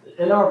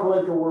 in our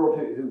political world,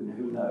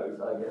 who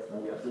knows? I guess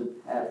maybe I should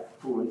ask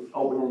foolish,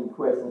 open-ended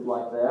questions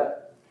like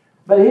that.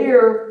 But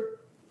here,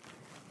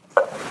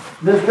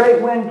 this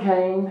great wind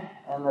came,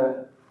 and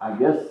I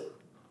guess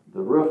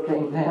the roof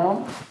came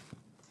down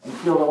and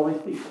killed all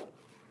these people,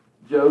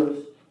 Job's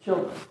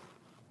children.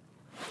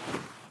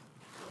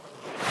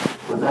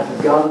 Was that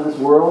the God of this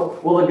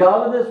world? Well, the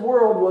God of this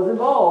world was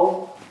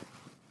involved,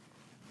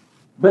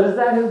 but is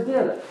that who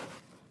did it?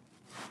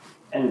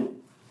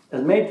 And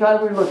as many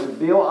times we looked at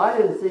Bill, I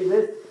didn't see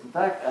this. In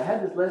fact, I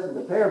had this lesson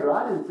prepared, but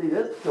I didn't see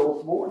this until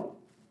this morning.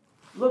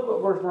 Look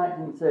what verse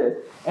 19 says.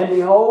 And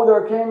behold,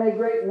 there came a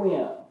great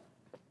wind.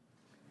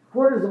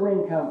 Where does the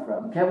wind come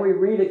from? Can we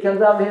read it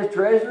comes out of his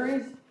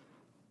treasuries?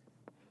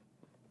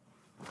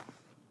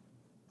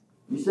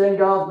 You saying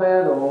God's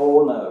bad?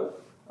 Oh no.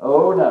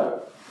 Oh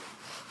no.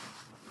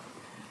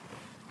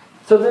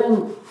 So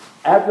then,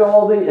 after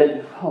all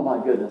oh my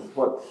goodness,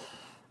 what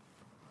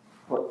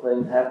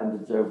things happened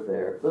to Job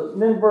there. But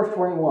then verse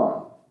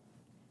 21.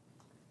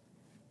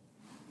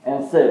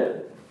 And said,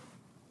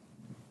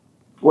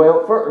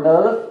 well,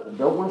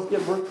 don't want to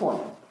skip verse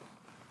 20.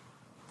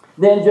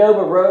 Then Job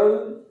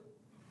arose,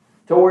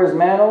 tore his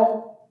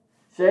mantle,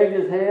 shaved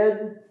his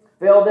head,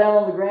 fell down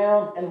on the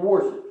ground, and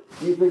worshipped.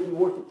 Do you think he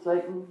worshipped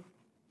Satan?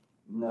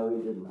 No,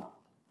 he did not.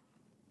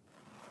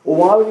 Well,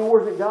 why would he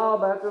worship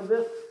God after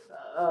this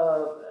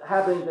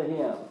happening to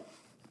him?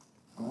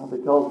 Well,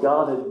 because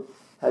God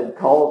had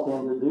caused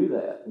him to do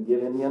that and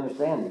give him the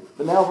understanding.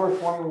 But now verse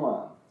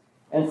 21.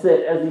 And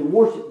said, as he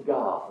worshipped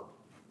God,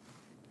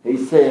 he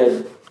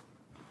said,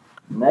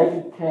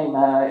 naked came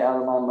I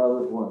out of my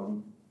mother's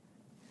womb,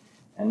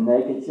 and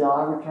naked shall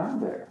I return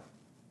there.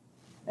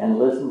 And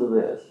listen to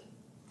this.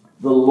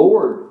 The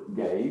Lord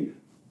gave,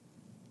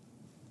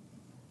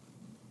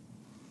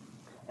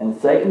 and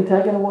Satan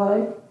taken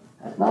away?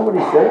 That's not what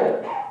he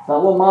said. It's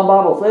not what my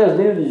Bible says,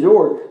 neither does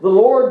yours. The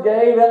Lord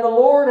gave, and the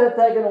Lord hath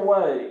taken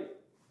away.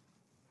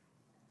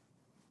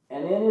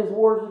 And in his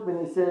worship,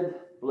 and he said,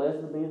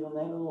 blessed be the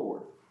name of the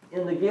Lord.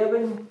 In the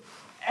giving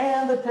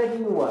and the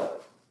taking away.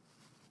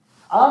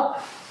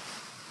 By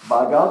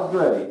God's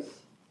grace,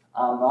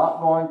 I'm not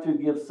going to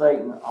give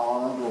Satan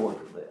honor and glory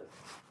for this.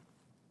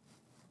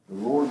 The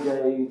Lord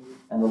gave,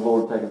 and the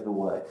Lord taketh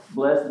away.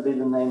 Blessed be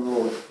the name of the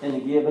Lord in the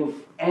giving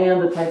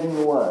and the taking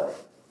away.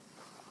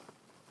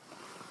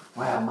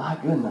 Wow, my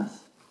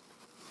goodness.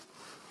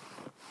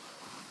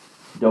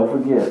 Don't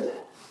forget,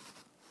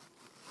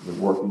 they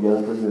work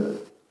together for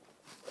good.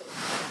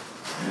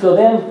 So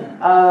then,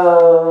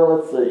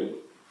 let's see.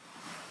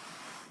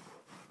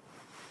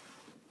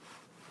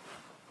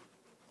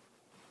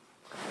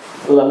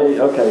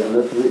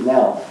 Let's read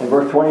now. In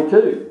verse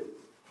 22.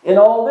 In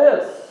all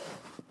this,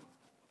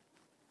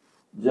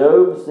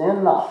 Job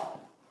sinned not,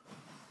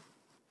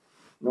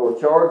 nor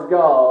charged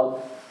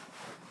God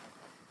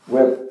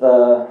with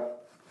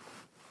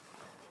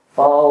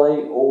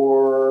folly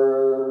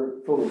or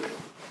foolishness.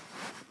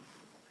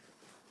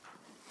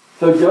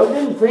 So Job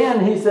didn't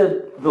sin. He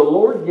said, the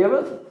Lord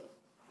giveth,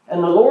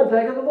 and the Lord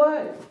taketh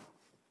away.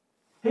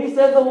 He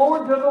said the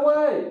Lord took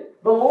away.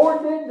 The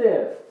Lord did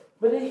this.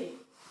 But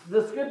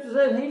the scripture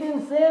says he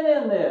didn't sin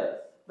in this.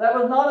 That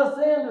was not a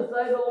sin to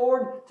say the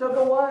Lord took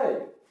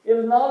away. It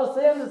was not a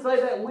sin to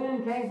say that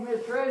wind came from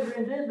his treasury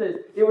and did this.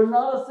 It was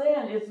not a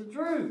sin. It's the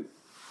truth.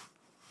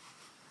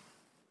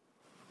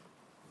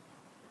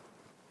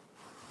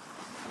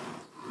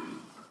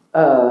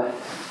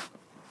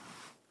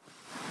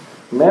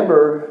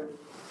 Remember,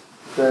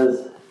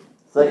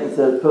 Satan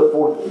says, put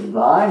forth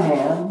thine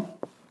hand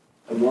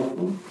against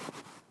me.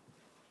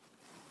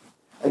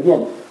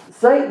 Again,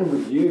 Satan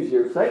was used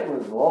here. Satan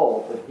was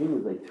involved, but he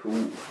was a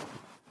tool.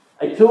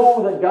 A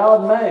tool that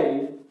God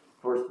made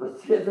for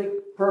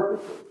specific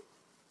purposes.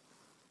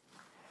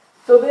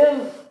 So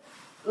then,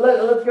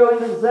 let's go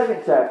into the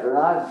second chapter. And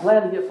I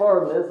plan to get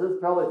far in this. This is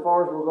probably as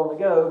far as we're going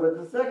to go.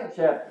 But the second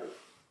chapter.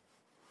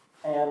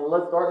 And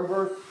let's start in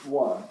verse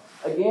 1.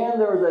 Again,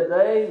 there was a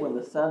day when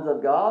the sons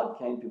of God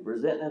came to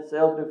present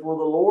themselves before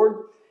the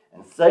Lord.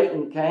 And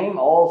Satan came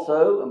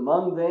also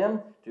among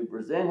them to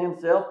present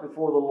himself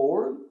before the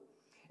Lord.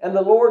 And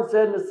the Lord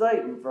said to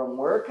Satan, "From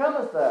where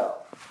comest thou?"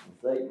 And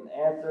Satan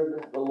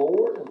answered the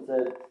Lord and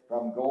said,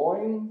 "From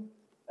going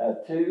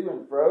to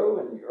and fro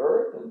in the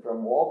earth, and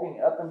from walking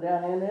up and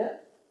down in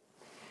it."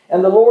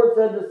 And the Lord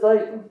said to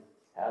Satan,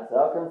 "Hast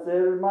thou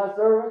considered my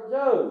servant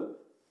Job,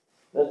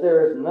 that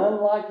there is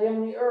none like him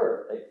in the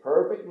earth, a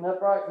perfect and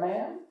upright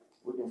man?"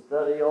 We can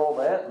study all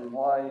that and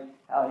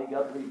how he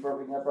got to be a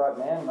perfect and upright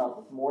man, not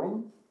this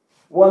morning.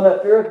 "One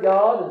that feareth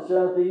God and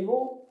shunneth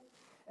evil,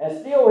 and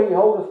still he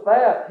holdeth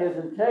fast his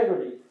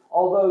integrity,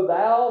 although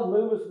thou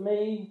movest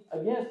me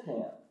against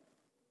him,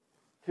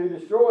 to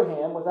destroy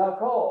him without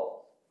cause."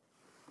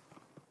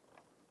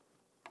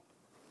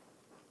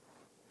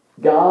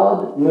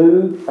 God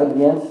moved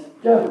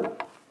against Job.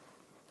 It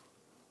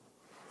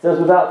says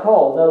without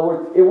cause. In other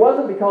words, it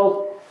wasn't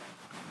because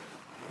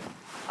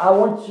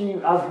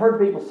I've heard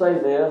people say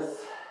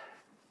this,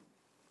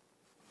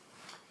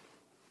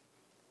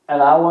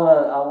 and I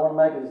want to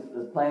make it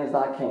as plain as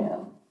I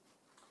can.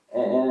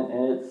 And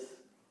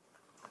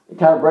it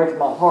kind of breaks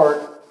my heart,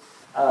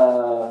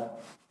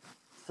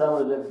 some of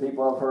the different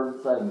people I've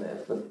heard saying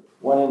this, but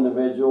one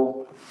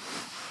individual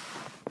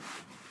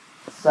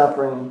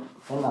suffering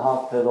in the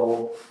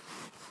hospital,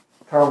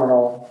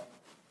 terminal,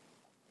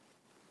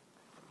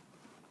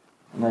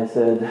 and they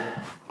said,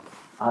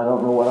 "I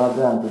don't know what I've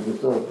done to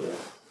deserve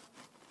this."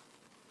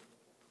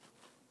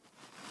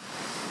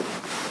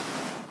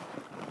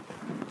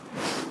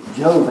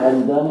 Job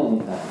hadn't done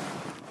anything.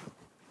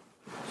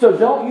 So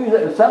don't use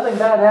it. If something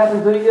bad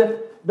happens to you,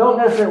 don't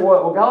necessarily,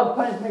 well, God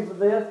punished me for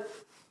this.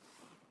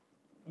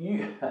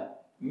 You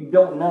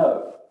don't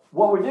know.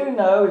 What we do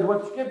know is what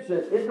the Scripture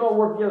says. It's going to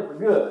work together for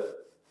good.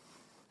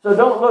 So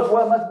don't look,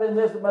 well, it must have been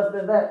this, it must have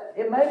been that.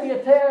 It may be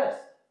a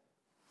test,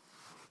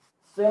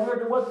 similar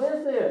to what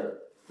this is.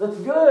 That's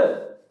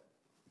good.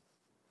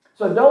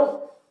 So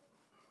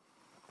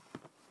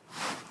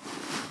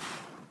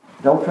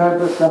don't try to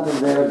put something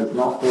there that's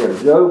not there.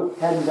 Job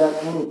hadn't done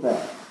anything,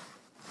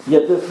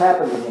 yet this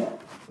happened to him.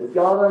 Is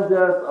God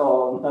unjust?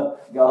 Oh, no,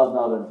 God's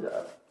not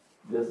unjust.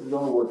 This is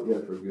going to work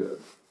together for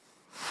good.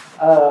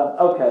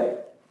 Okay.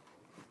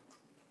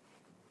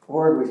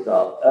 Where did we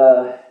stop?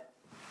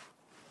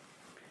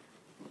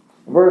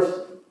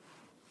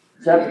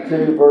 Chapter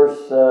 2,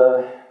 verse,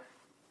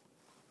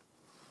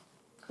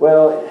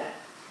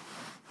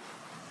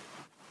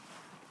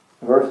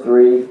 verse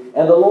 3.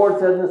 And the Lord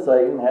said to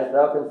Satan, "Hast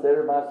thou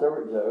considered my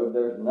servant Job?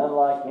 There is none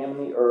like him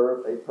in the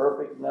earth, a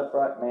perfect and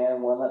upright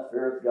man, one that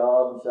feareth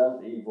God and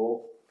shunneth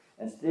evil.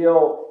 And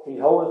still he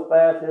holdeth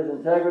fast his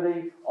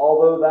integrity,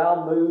 although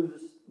thou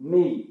movest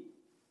me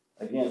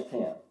against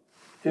him,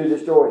 to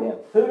destroy him."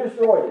 Who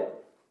destroyed him?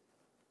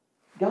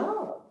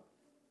 God.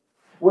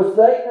 Was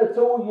Satan a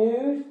tool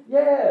used?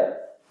 Yes.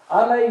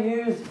 I may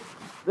use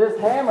this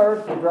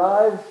hammer to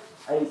drive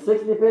a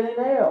 60-penny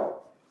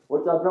nail,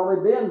 which I've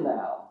probably been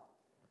now.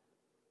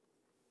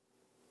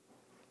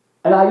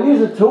 And I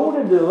use a tool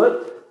to do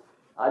it.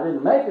 I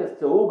didn't make this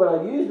tool, but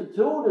I used a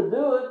tool to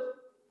do it.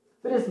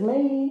 But it's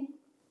me.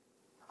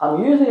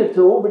 I'm using a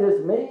tool, but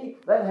it's me.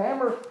 That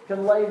hammer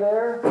can lay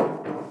there.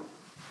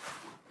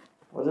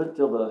 Was it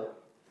till the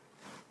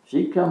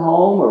sheep come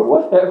home or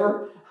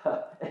whatever?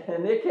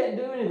 And it can't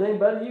do anything,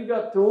 buddy. You've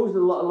got tools. A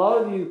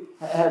lot of you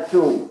have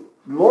tools.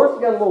 The Lord's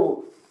got a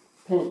little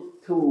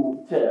pink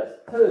tool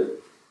chest too.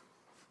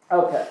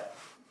 Okay.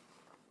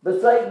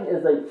 But Satan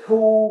is a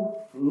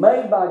tool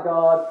made by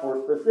God for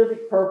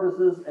specific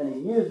purposes, and he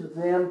uses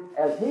them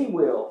as he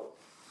wills.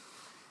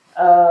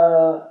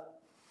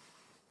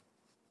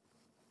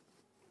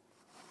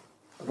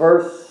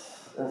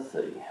 Verse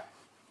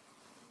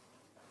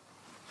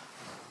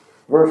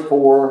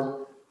 4.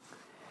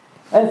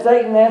 And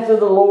Satan answered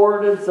the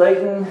Lord, and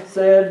Satan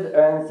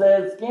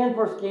said, "Skin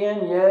for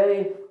skin,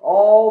 yea,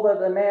 all that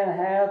the man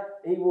hath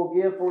he will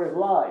give for his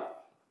life.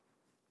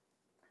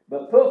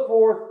 But put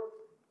forth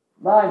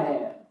thine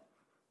hand."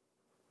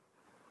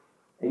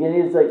 Again,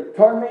 he'd say,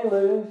 "Turn me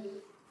loose.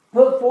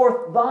 Put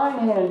forth thine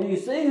hand." Do you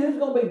see who's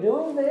going to be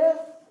doing this?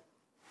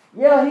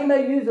 Yeah, he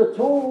may use a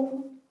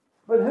tool,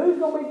 but who's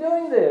going to be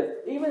doing this?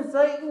 Even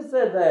Satan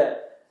said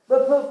that.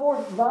 "But put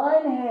forth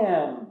thine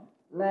hand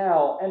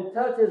now, and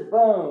touch his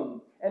bone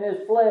and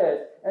his flesh,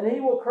 and he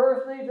will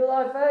curse thee to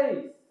thy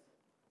face."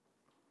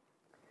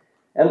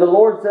 And the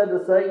Lord said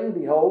to Satan,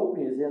 "Behold,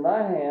 he is in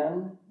thy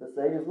hand, to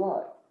save his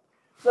life."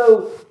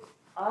 So,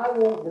 I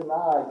won't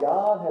deny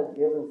God has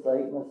given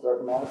Satan a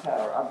certain amount of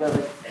power. I've got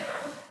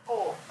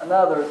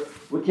another.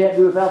 We can't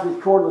do without these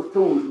cordless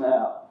tools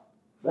now.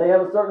 They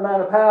have a certain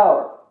amount of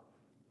power.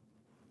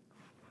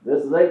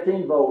 This is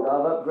 18 volt.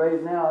 I've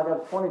upgraded now. I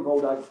got 20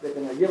 volt I can stick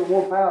in there. Give it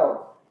more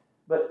power.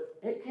 But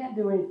it can't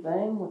do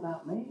anything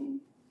without me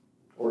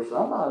or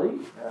somebody.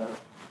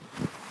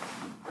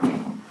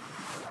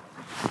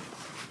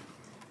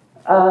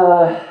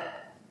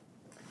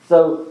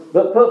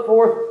 But put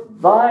forth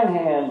thine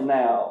hand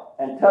now,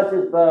 and touch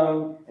his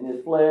bone and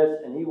his flesh,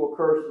 and he will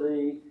curse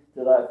thee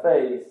to thy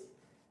face.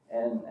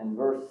 And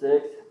verse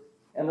 6,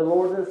 and the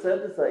Lord has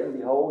said to Satan,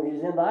 behold, he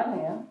is in thine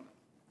hand,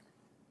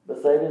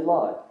 but save his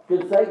life.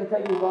 Could Satan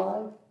take his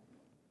life?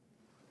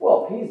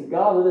 Well, if he's the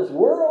God of this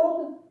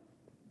world.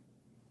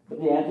 But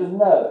the answer is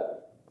no.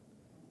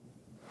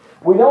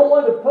 We don't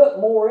want to put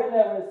more in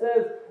that when it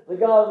says the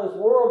God of this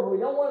world. We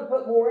don't want to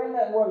put more in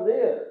that than what it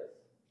is.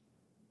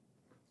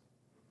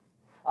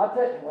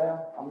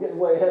 I'm getting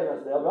way ahead of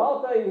myself, but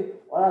I'll tell you,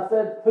 when I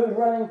said who's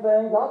running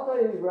things, I'll tell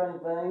you who's running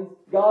things.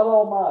 God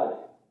Almighty,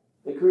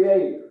 the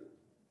Creator.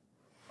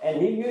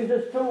 And He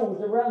uses tools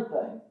to run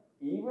things,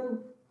 even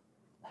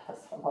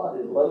somebody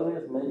as lowly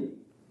as me.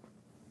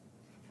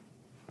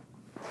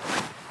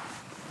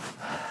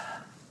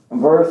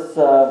 Verse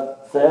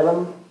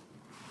 7.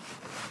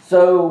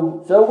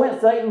 So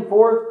went Satan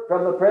forth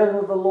from the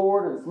presence of the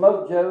Lord and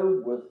smote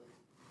Job with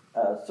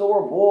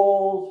sore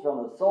boils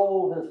from the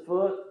sole of his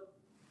foot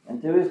and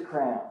to his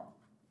crown.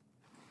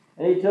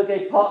 And he took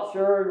a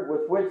potsherd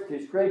with which to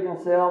scrape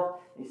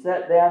himself. He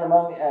sat down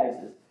among the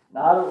ashes.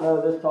 Now, I don't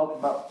know, this talks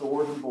about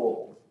sores and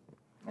boils.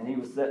 And he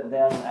was sitting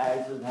down in the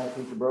ashes and had a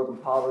piece of broken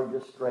pottery,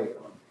 just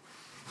scraping them.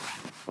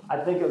 I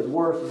think it was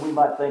worse than we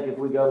might think if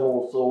we got a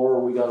little sore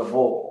or we got a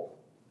boil.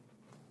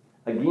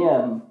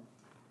 Again,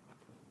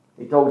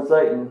 he told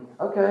Satan,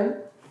 okay,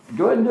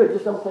 go ahead and do it,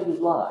 just don't take his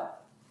life.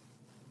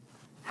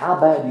 How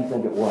bad do you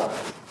think it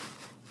was?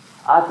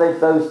 I think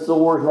those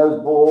sores and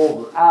those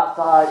boils were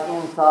outside,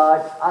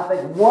 inside. I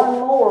think one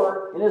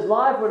more and his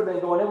life would have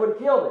been going, it would have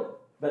killed him.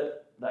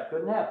 But that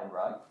couldn't happen,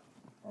 right?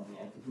 And the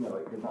answer is no,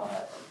 it could not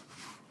happen.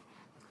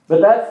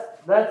 But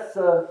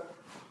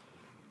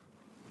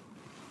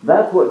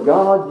that's what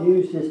God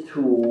used his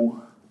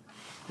tool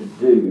to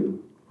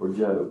do for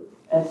Job.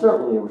 And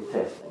certainly it was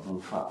testing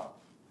and trial.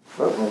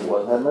 Certainly it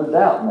was. I have no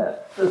doubt in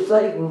that. So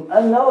Satan,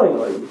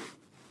 unknowingly,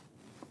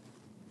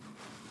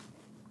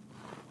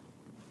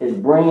 is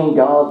bringing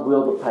God's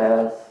will to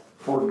pass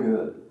for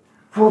good,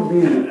 for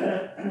beauty.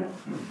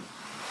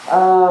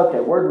 Okay,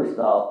 where do we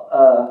stop?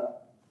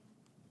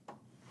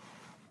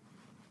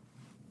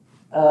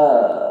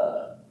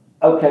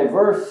 Okay,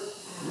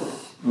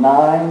 verse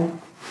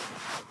 9.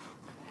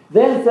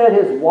 Then said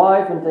his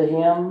wife unto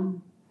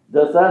him,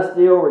 dost thou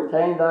still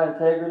retain thy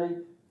integrity?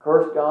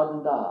 Curse God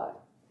and die.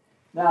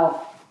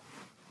 Now,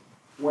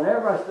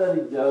 whenever I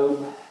study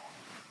Job,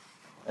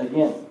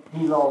 again,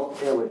 he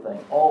lost everything,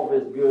 all of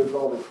his goods,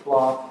 all of his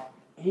flock.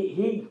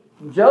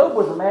 Job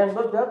was a man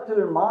looked up to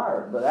and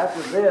admired, but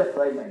after this,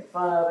 they made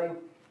fun of him,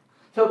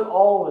 took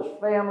all of his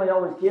family,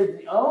 all his kids.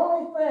 The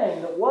only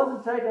thing that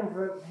wasn't taken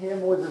from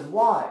him was his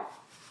wife.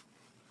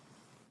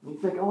 You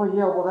think, oh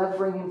yeah, well that'd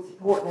bring him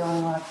support and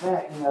everything like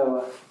that,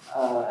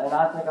 and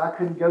I think I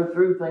couldn't go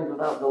through things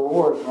without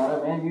Dolores.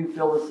 Right? Man, you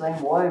feel the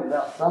same way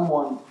without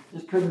someone,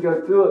 just couldn't go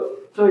through it.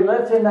 So he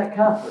left him that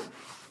comfort.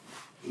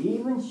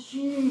 Even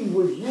she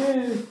was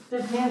used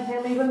to tempt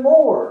him even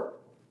more.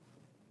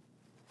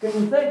 Can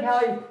you think how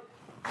he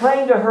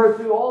clung to her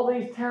through all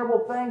these terrible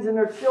things and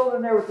their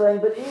children and everything?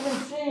 But even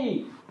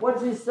she, what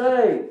did she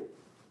say?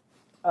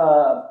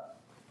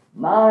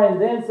 9,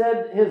 then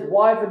said his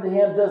wife unto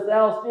him, dost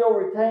thou still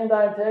retain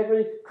thy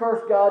integrity?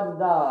 Curse God and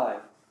die.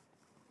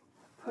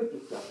 Put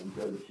yourself in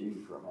Job's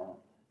shoes for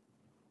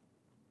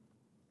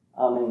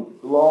a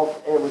minute.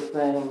 Lost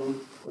everything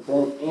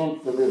within an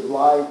inch of his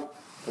life,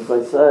 as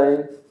they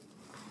say.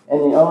 And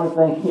the only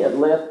thing he had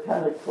left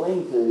kind of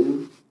cling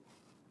to,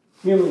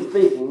 humanly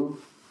speaking,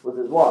 was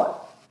his wife.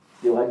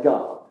 Still had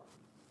God.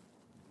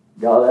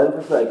 God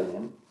hadn't forsaken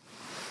him.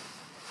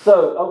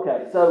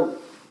 So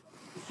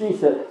she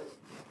said,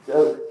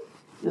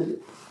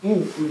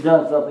 you've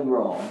done something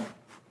wrong.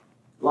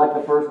 Like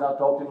the person I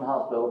talked to in the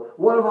hospital.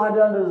 What have I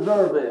done to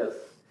deserve this?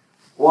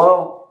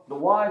 Well, the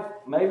wife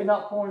maybe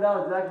not pointed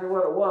out exactly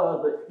what it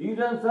was, but you've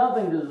done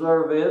something to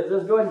deserve this.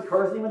 Just go ahead and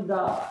curse him and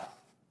die.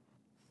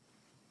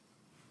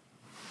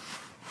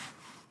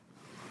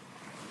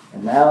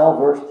 And now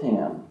verse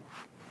 10.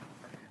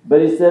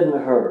 But he said unto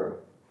her,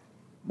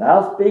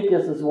 thou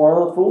speakest as one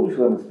of the foolish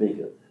women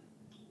speaketh.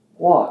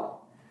 What?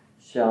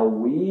 Shall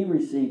we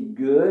receive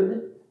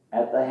good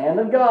at the hand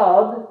of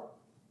God,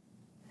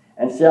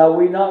 and shall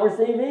we not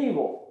receive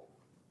evil?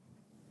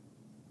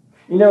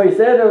 He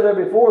said over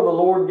there before, the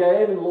Lord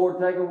gave and the Lord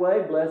take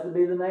away. Blessed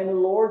be the name of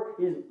the Lord.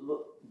 He's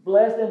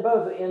blessed in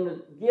both, in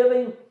the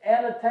giving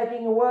and the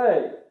taking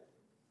away.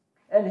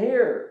 And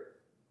here,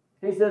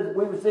 he says,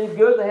 we receive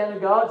good at the hand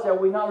of God. Shall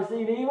we not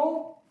receive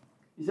evil?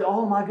 You say,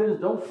 oh my goodness,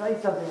 don't say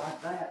something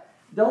like that.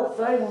 Don't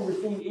say we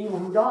receive evil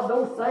from God.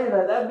 Don't say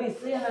that. That'd be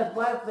sin. That's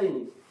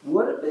blasphemy.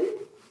 Would it be?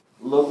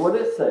 Look what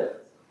it says.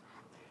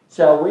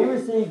 Shall we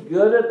receive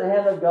good at the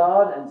hand of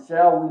God, and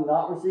shall we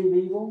not receive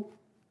evil?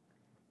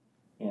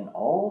 In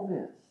all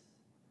this,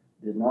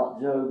 did not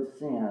Job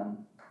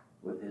sin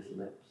with his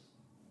lips?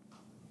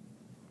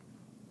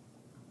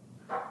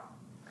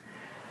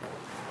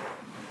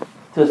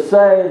 To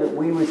say that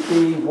we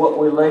receive what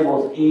we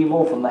label as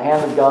evil from the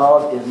hand of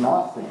God is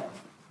not sin.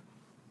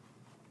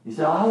 You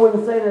say, I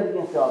wouldn't say that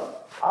against God.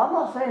 I'm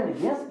not saying it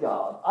against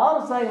God.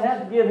 I'm saying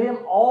that to give Him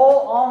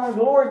all honor and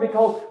glory,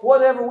 because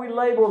whatever we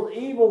label as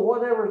evil,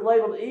 whatever is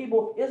labeled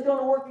evil, is going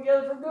to work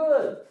together for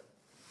good.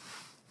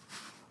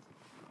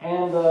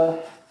 And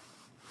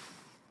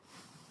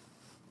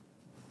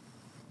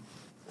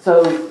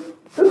so,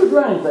 who's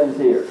running things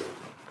here?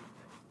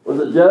 Was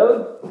it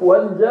Job? It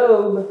wasn't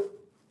Job.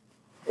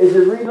 Is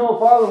his reasonable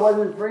father?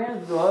 Wasn't his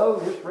friends? No,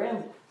 his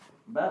friends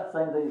about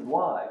the same thing as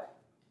wife.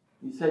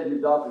 You said your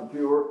doctrine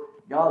pure.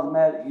 God's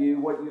mad at you.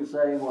 What you're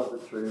saying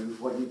wasn't true.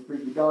 What you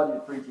preach, God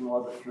you're preaching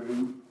wasn't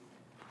true.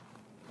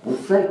 Was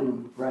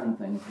Satan running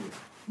things here?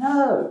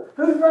 No.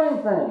 Who's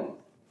running things?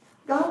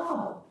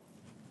 God.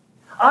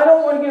 I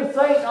don't want to give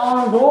Satan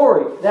honor and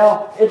glory.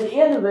 Now, at the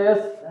end of this,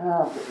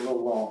 it's a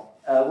little long.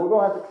 We're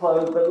going to have to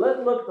close, but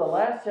let's look at the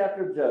last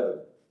chapter of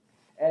Job.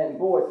 And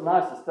boy, it's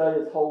nice to study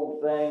this whole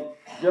thing.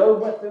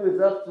 Job went through his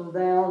ups and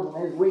downs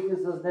and his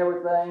weaknesses and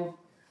everything.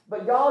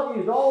 But God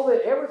used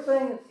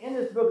everything in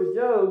this book of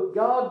Job.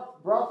 God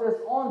brought this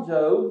on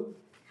Job.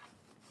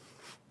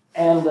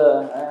 And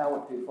I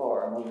went too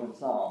far. I went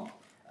Psalm.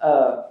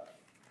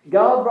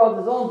 God brought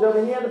this on Job,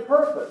 and He had a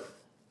purpose.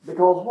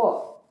 Because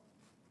what?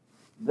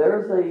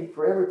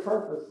 For every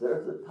purpose,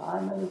 there's a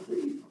time and a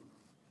season.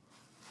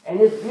 And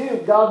it's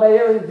beautiful. God made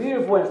everything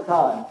beautiful in its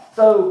time.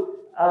 So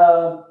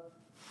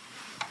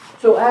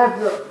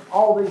after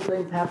all these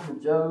things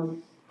happened to Job,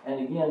 and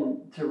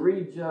again, to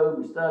read Job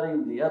and study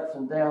the ups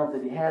and downs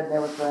that he had and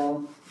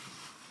everything,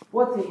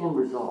 what's the end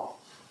result?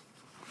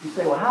 You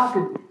say, well, how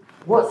could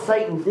what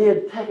Satan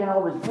did, taking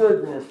all his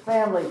goods and his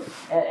family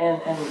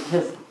and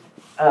his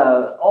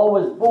all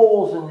his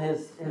bulls and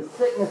his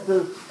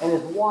sicknesses and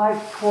his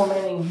wife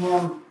tormenting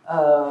him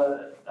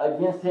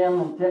against him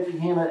and tempting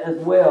him as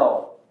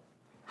well?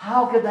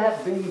 How could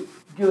that be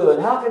good?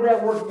 How could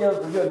that work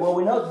together for good? Well,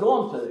 we know it's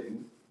going to.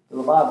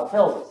 The Bible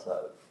tells us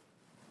so.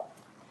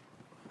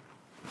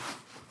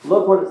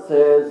 Look what it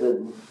says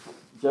in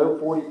Job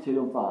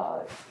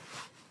 42:5.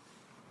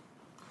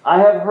 I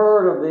have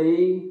heard of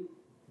thee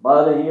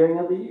by the hearing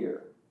of the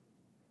ear.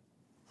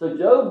 So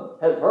Job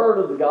has heard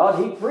of the God.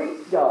 He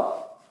preached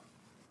God.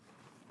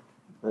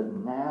 But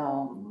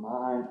now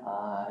mine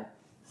eye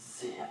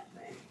seeth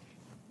thee.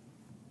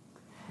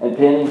 And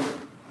Penny,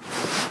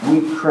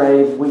 we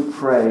pray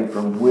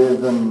for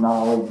wisdom,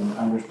 knowledge, and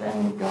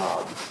understanding of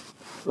God.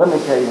 Let me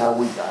tell you how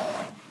weak I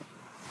am.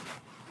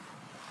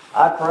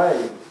 I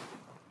pray,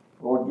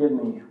 Lord, give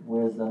me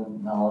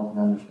wisdom, knowledge, and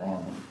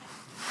understanding.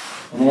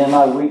 And in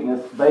my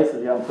weakness,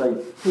 basically I'm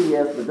saying,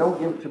 P.S., but don't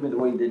give it to me the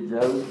way you did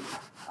Job.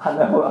 I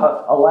know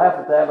I laugh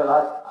at that,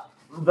 but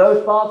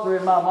those thoughts are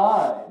in my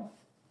mind.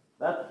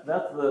 That's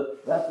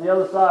the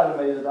other side of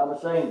me that I'm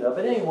ashamed of.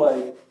 But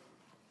anyway,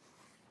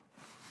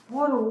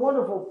 what a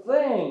wonderful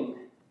thing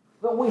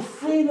that we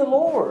see the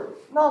Lord.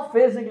 Not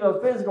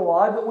physical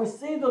eye, but we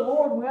see the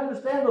Lord, we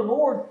understand the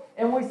Lord,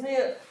 and we see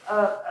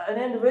an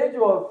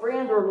individual, a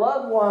friend or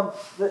loved one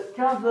that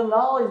comes to the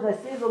knowledge and they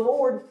see the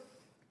Lord.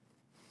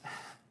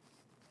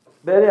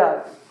 Betty,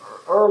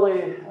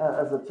 early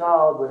as a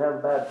child would have a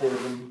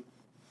baptism.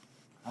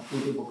 I see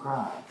people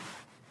crying.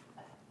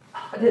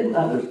 I didn't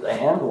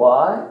understand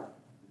why.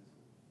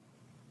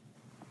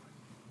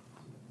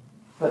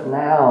 But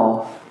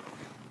now,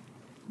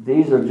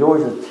 these are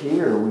joys of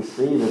tear. We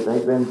see that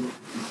they've been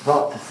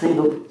brought to see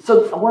the...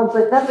 So I want to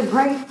say, that's a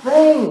great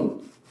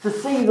thing, to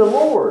see the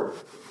Lord.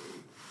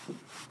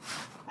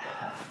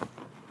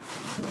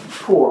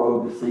 Poor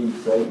old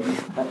deceived Satan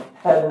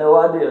had no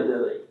idea,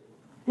 did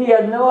he? He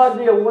had no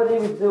idea what he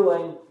was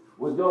doing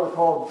was going to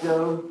cause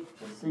Job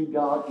to see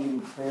God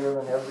even clearer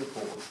than ever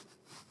before.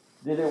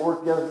 Did it work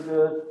together for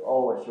good?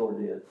 Oh, it sure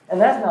did. And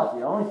that's not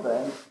the only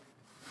thing.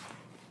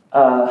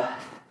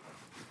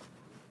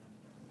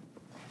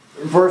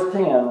 Verse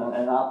 10,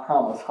 and I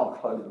promise I'll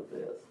close with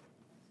this.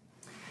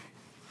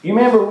 You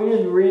remember, we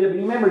didn't read it, but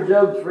you remember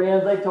Job's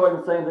friends, they told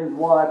him the same things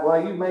like,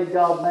 well, you made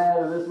God mad,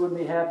 or this wouldn't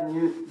be happening to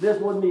you, this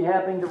wouldn't be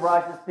happening to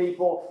righteous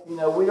people,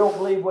 we don't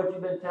believe what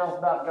you've been telling us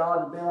about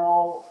God has been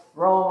all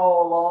wrong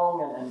all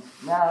along, and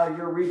now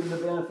you're reaping the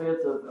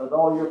benefits of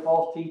all your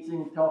false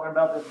teaching, talking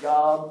about this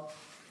God.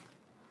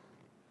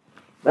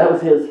 That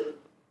was his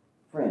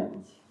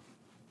friends.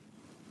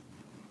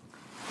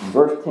 In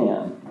verse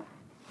 10,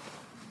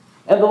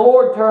 and the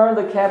Lord turned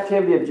the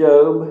captivity of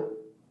Job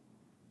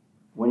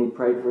when he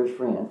prayed for his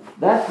friends.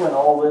 That's when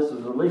all this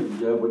was released to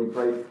Job, when he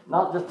prayed,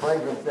 not just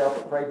prayed for himself,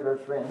 but prayed for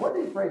his friends. What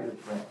did he pray for his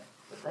friends?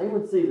 That they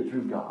would see the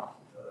true God.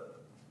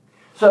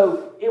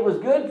 So it was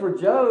good for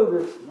Job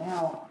that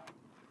now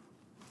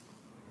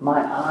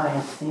my eye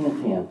has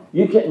seen him.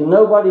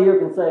 Nobody here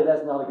can say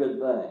that's not a good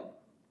thing.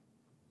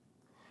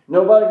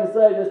 Nobody can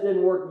say this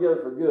didn't work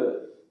together for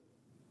good.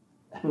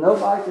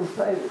 Nobody can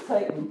say that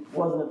Satan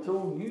wasn't a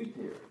tool used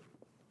here.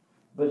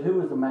 But who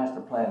was the master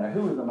planner?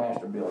 Who was the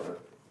master builder?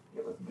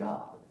 It was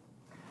God.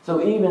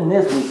 So even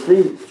this we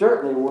see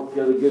certainly worked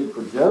really good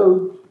for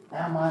Job.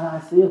 Now mine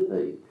eye seeth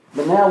thee.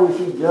 But now we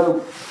see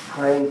Job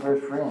praying for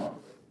his friends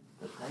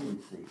that they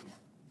would see him.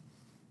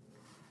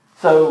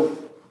 So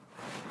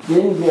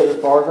didn't get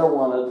as far as I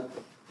wanted,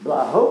 but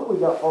I hope we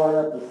got far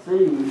enough to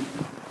see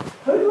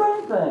who's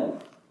running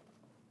things.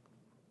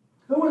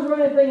 Who was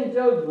running things in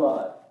Job's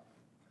life?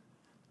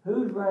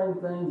 Who's running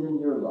things in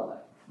your life?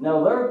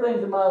 Now there are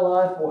things in my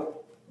life where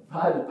if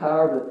I had the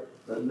power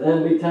to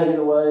then be taken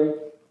away,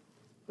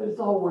 but it's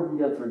all working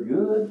together for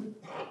good.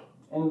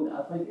 And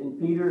I think in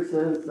Peter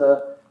says,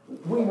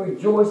 we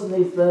rejoice in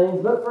these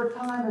things, but for a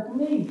time if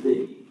need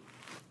be.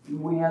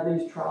 We have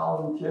these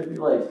trials and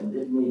tribulations,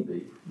 if need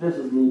be. This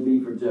is need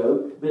be for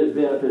Job, but it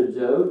benefited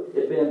Job.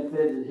 It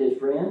benefited his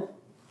friends.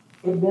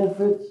 It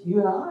benefits you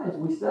and I as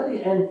we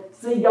study and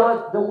see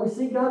God. Don't we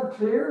see God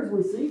clear as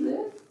we see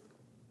this?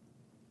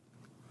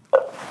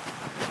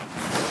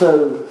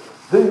 So,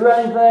 who's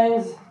running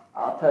things?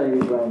 I'll tell you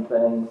who's running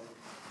things.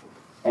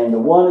 And the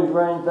one who's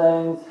running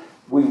things,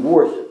 we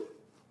worship.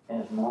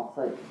 And it's not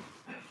Satan,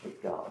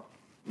 it's God.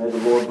 May the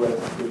Lord bless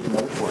us with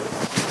another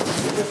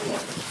word.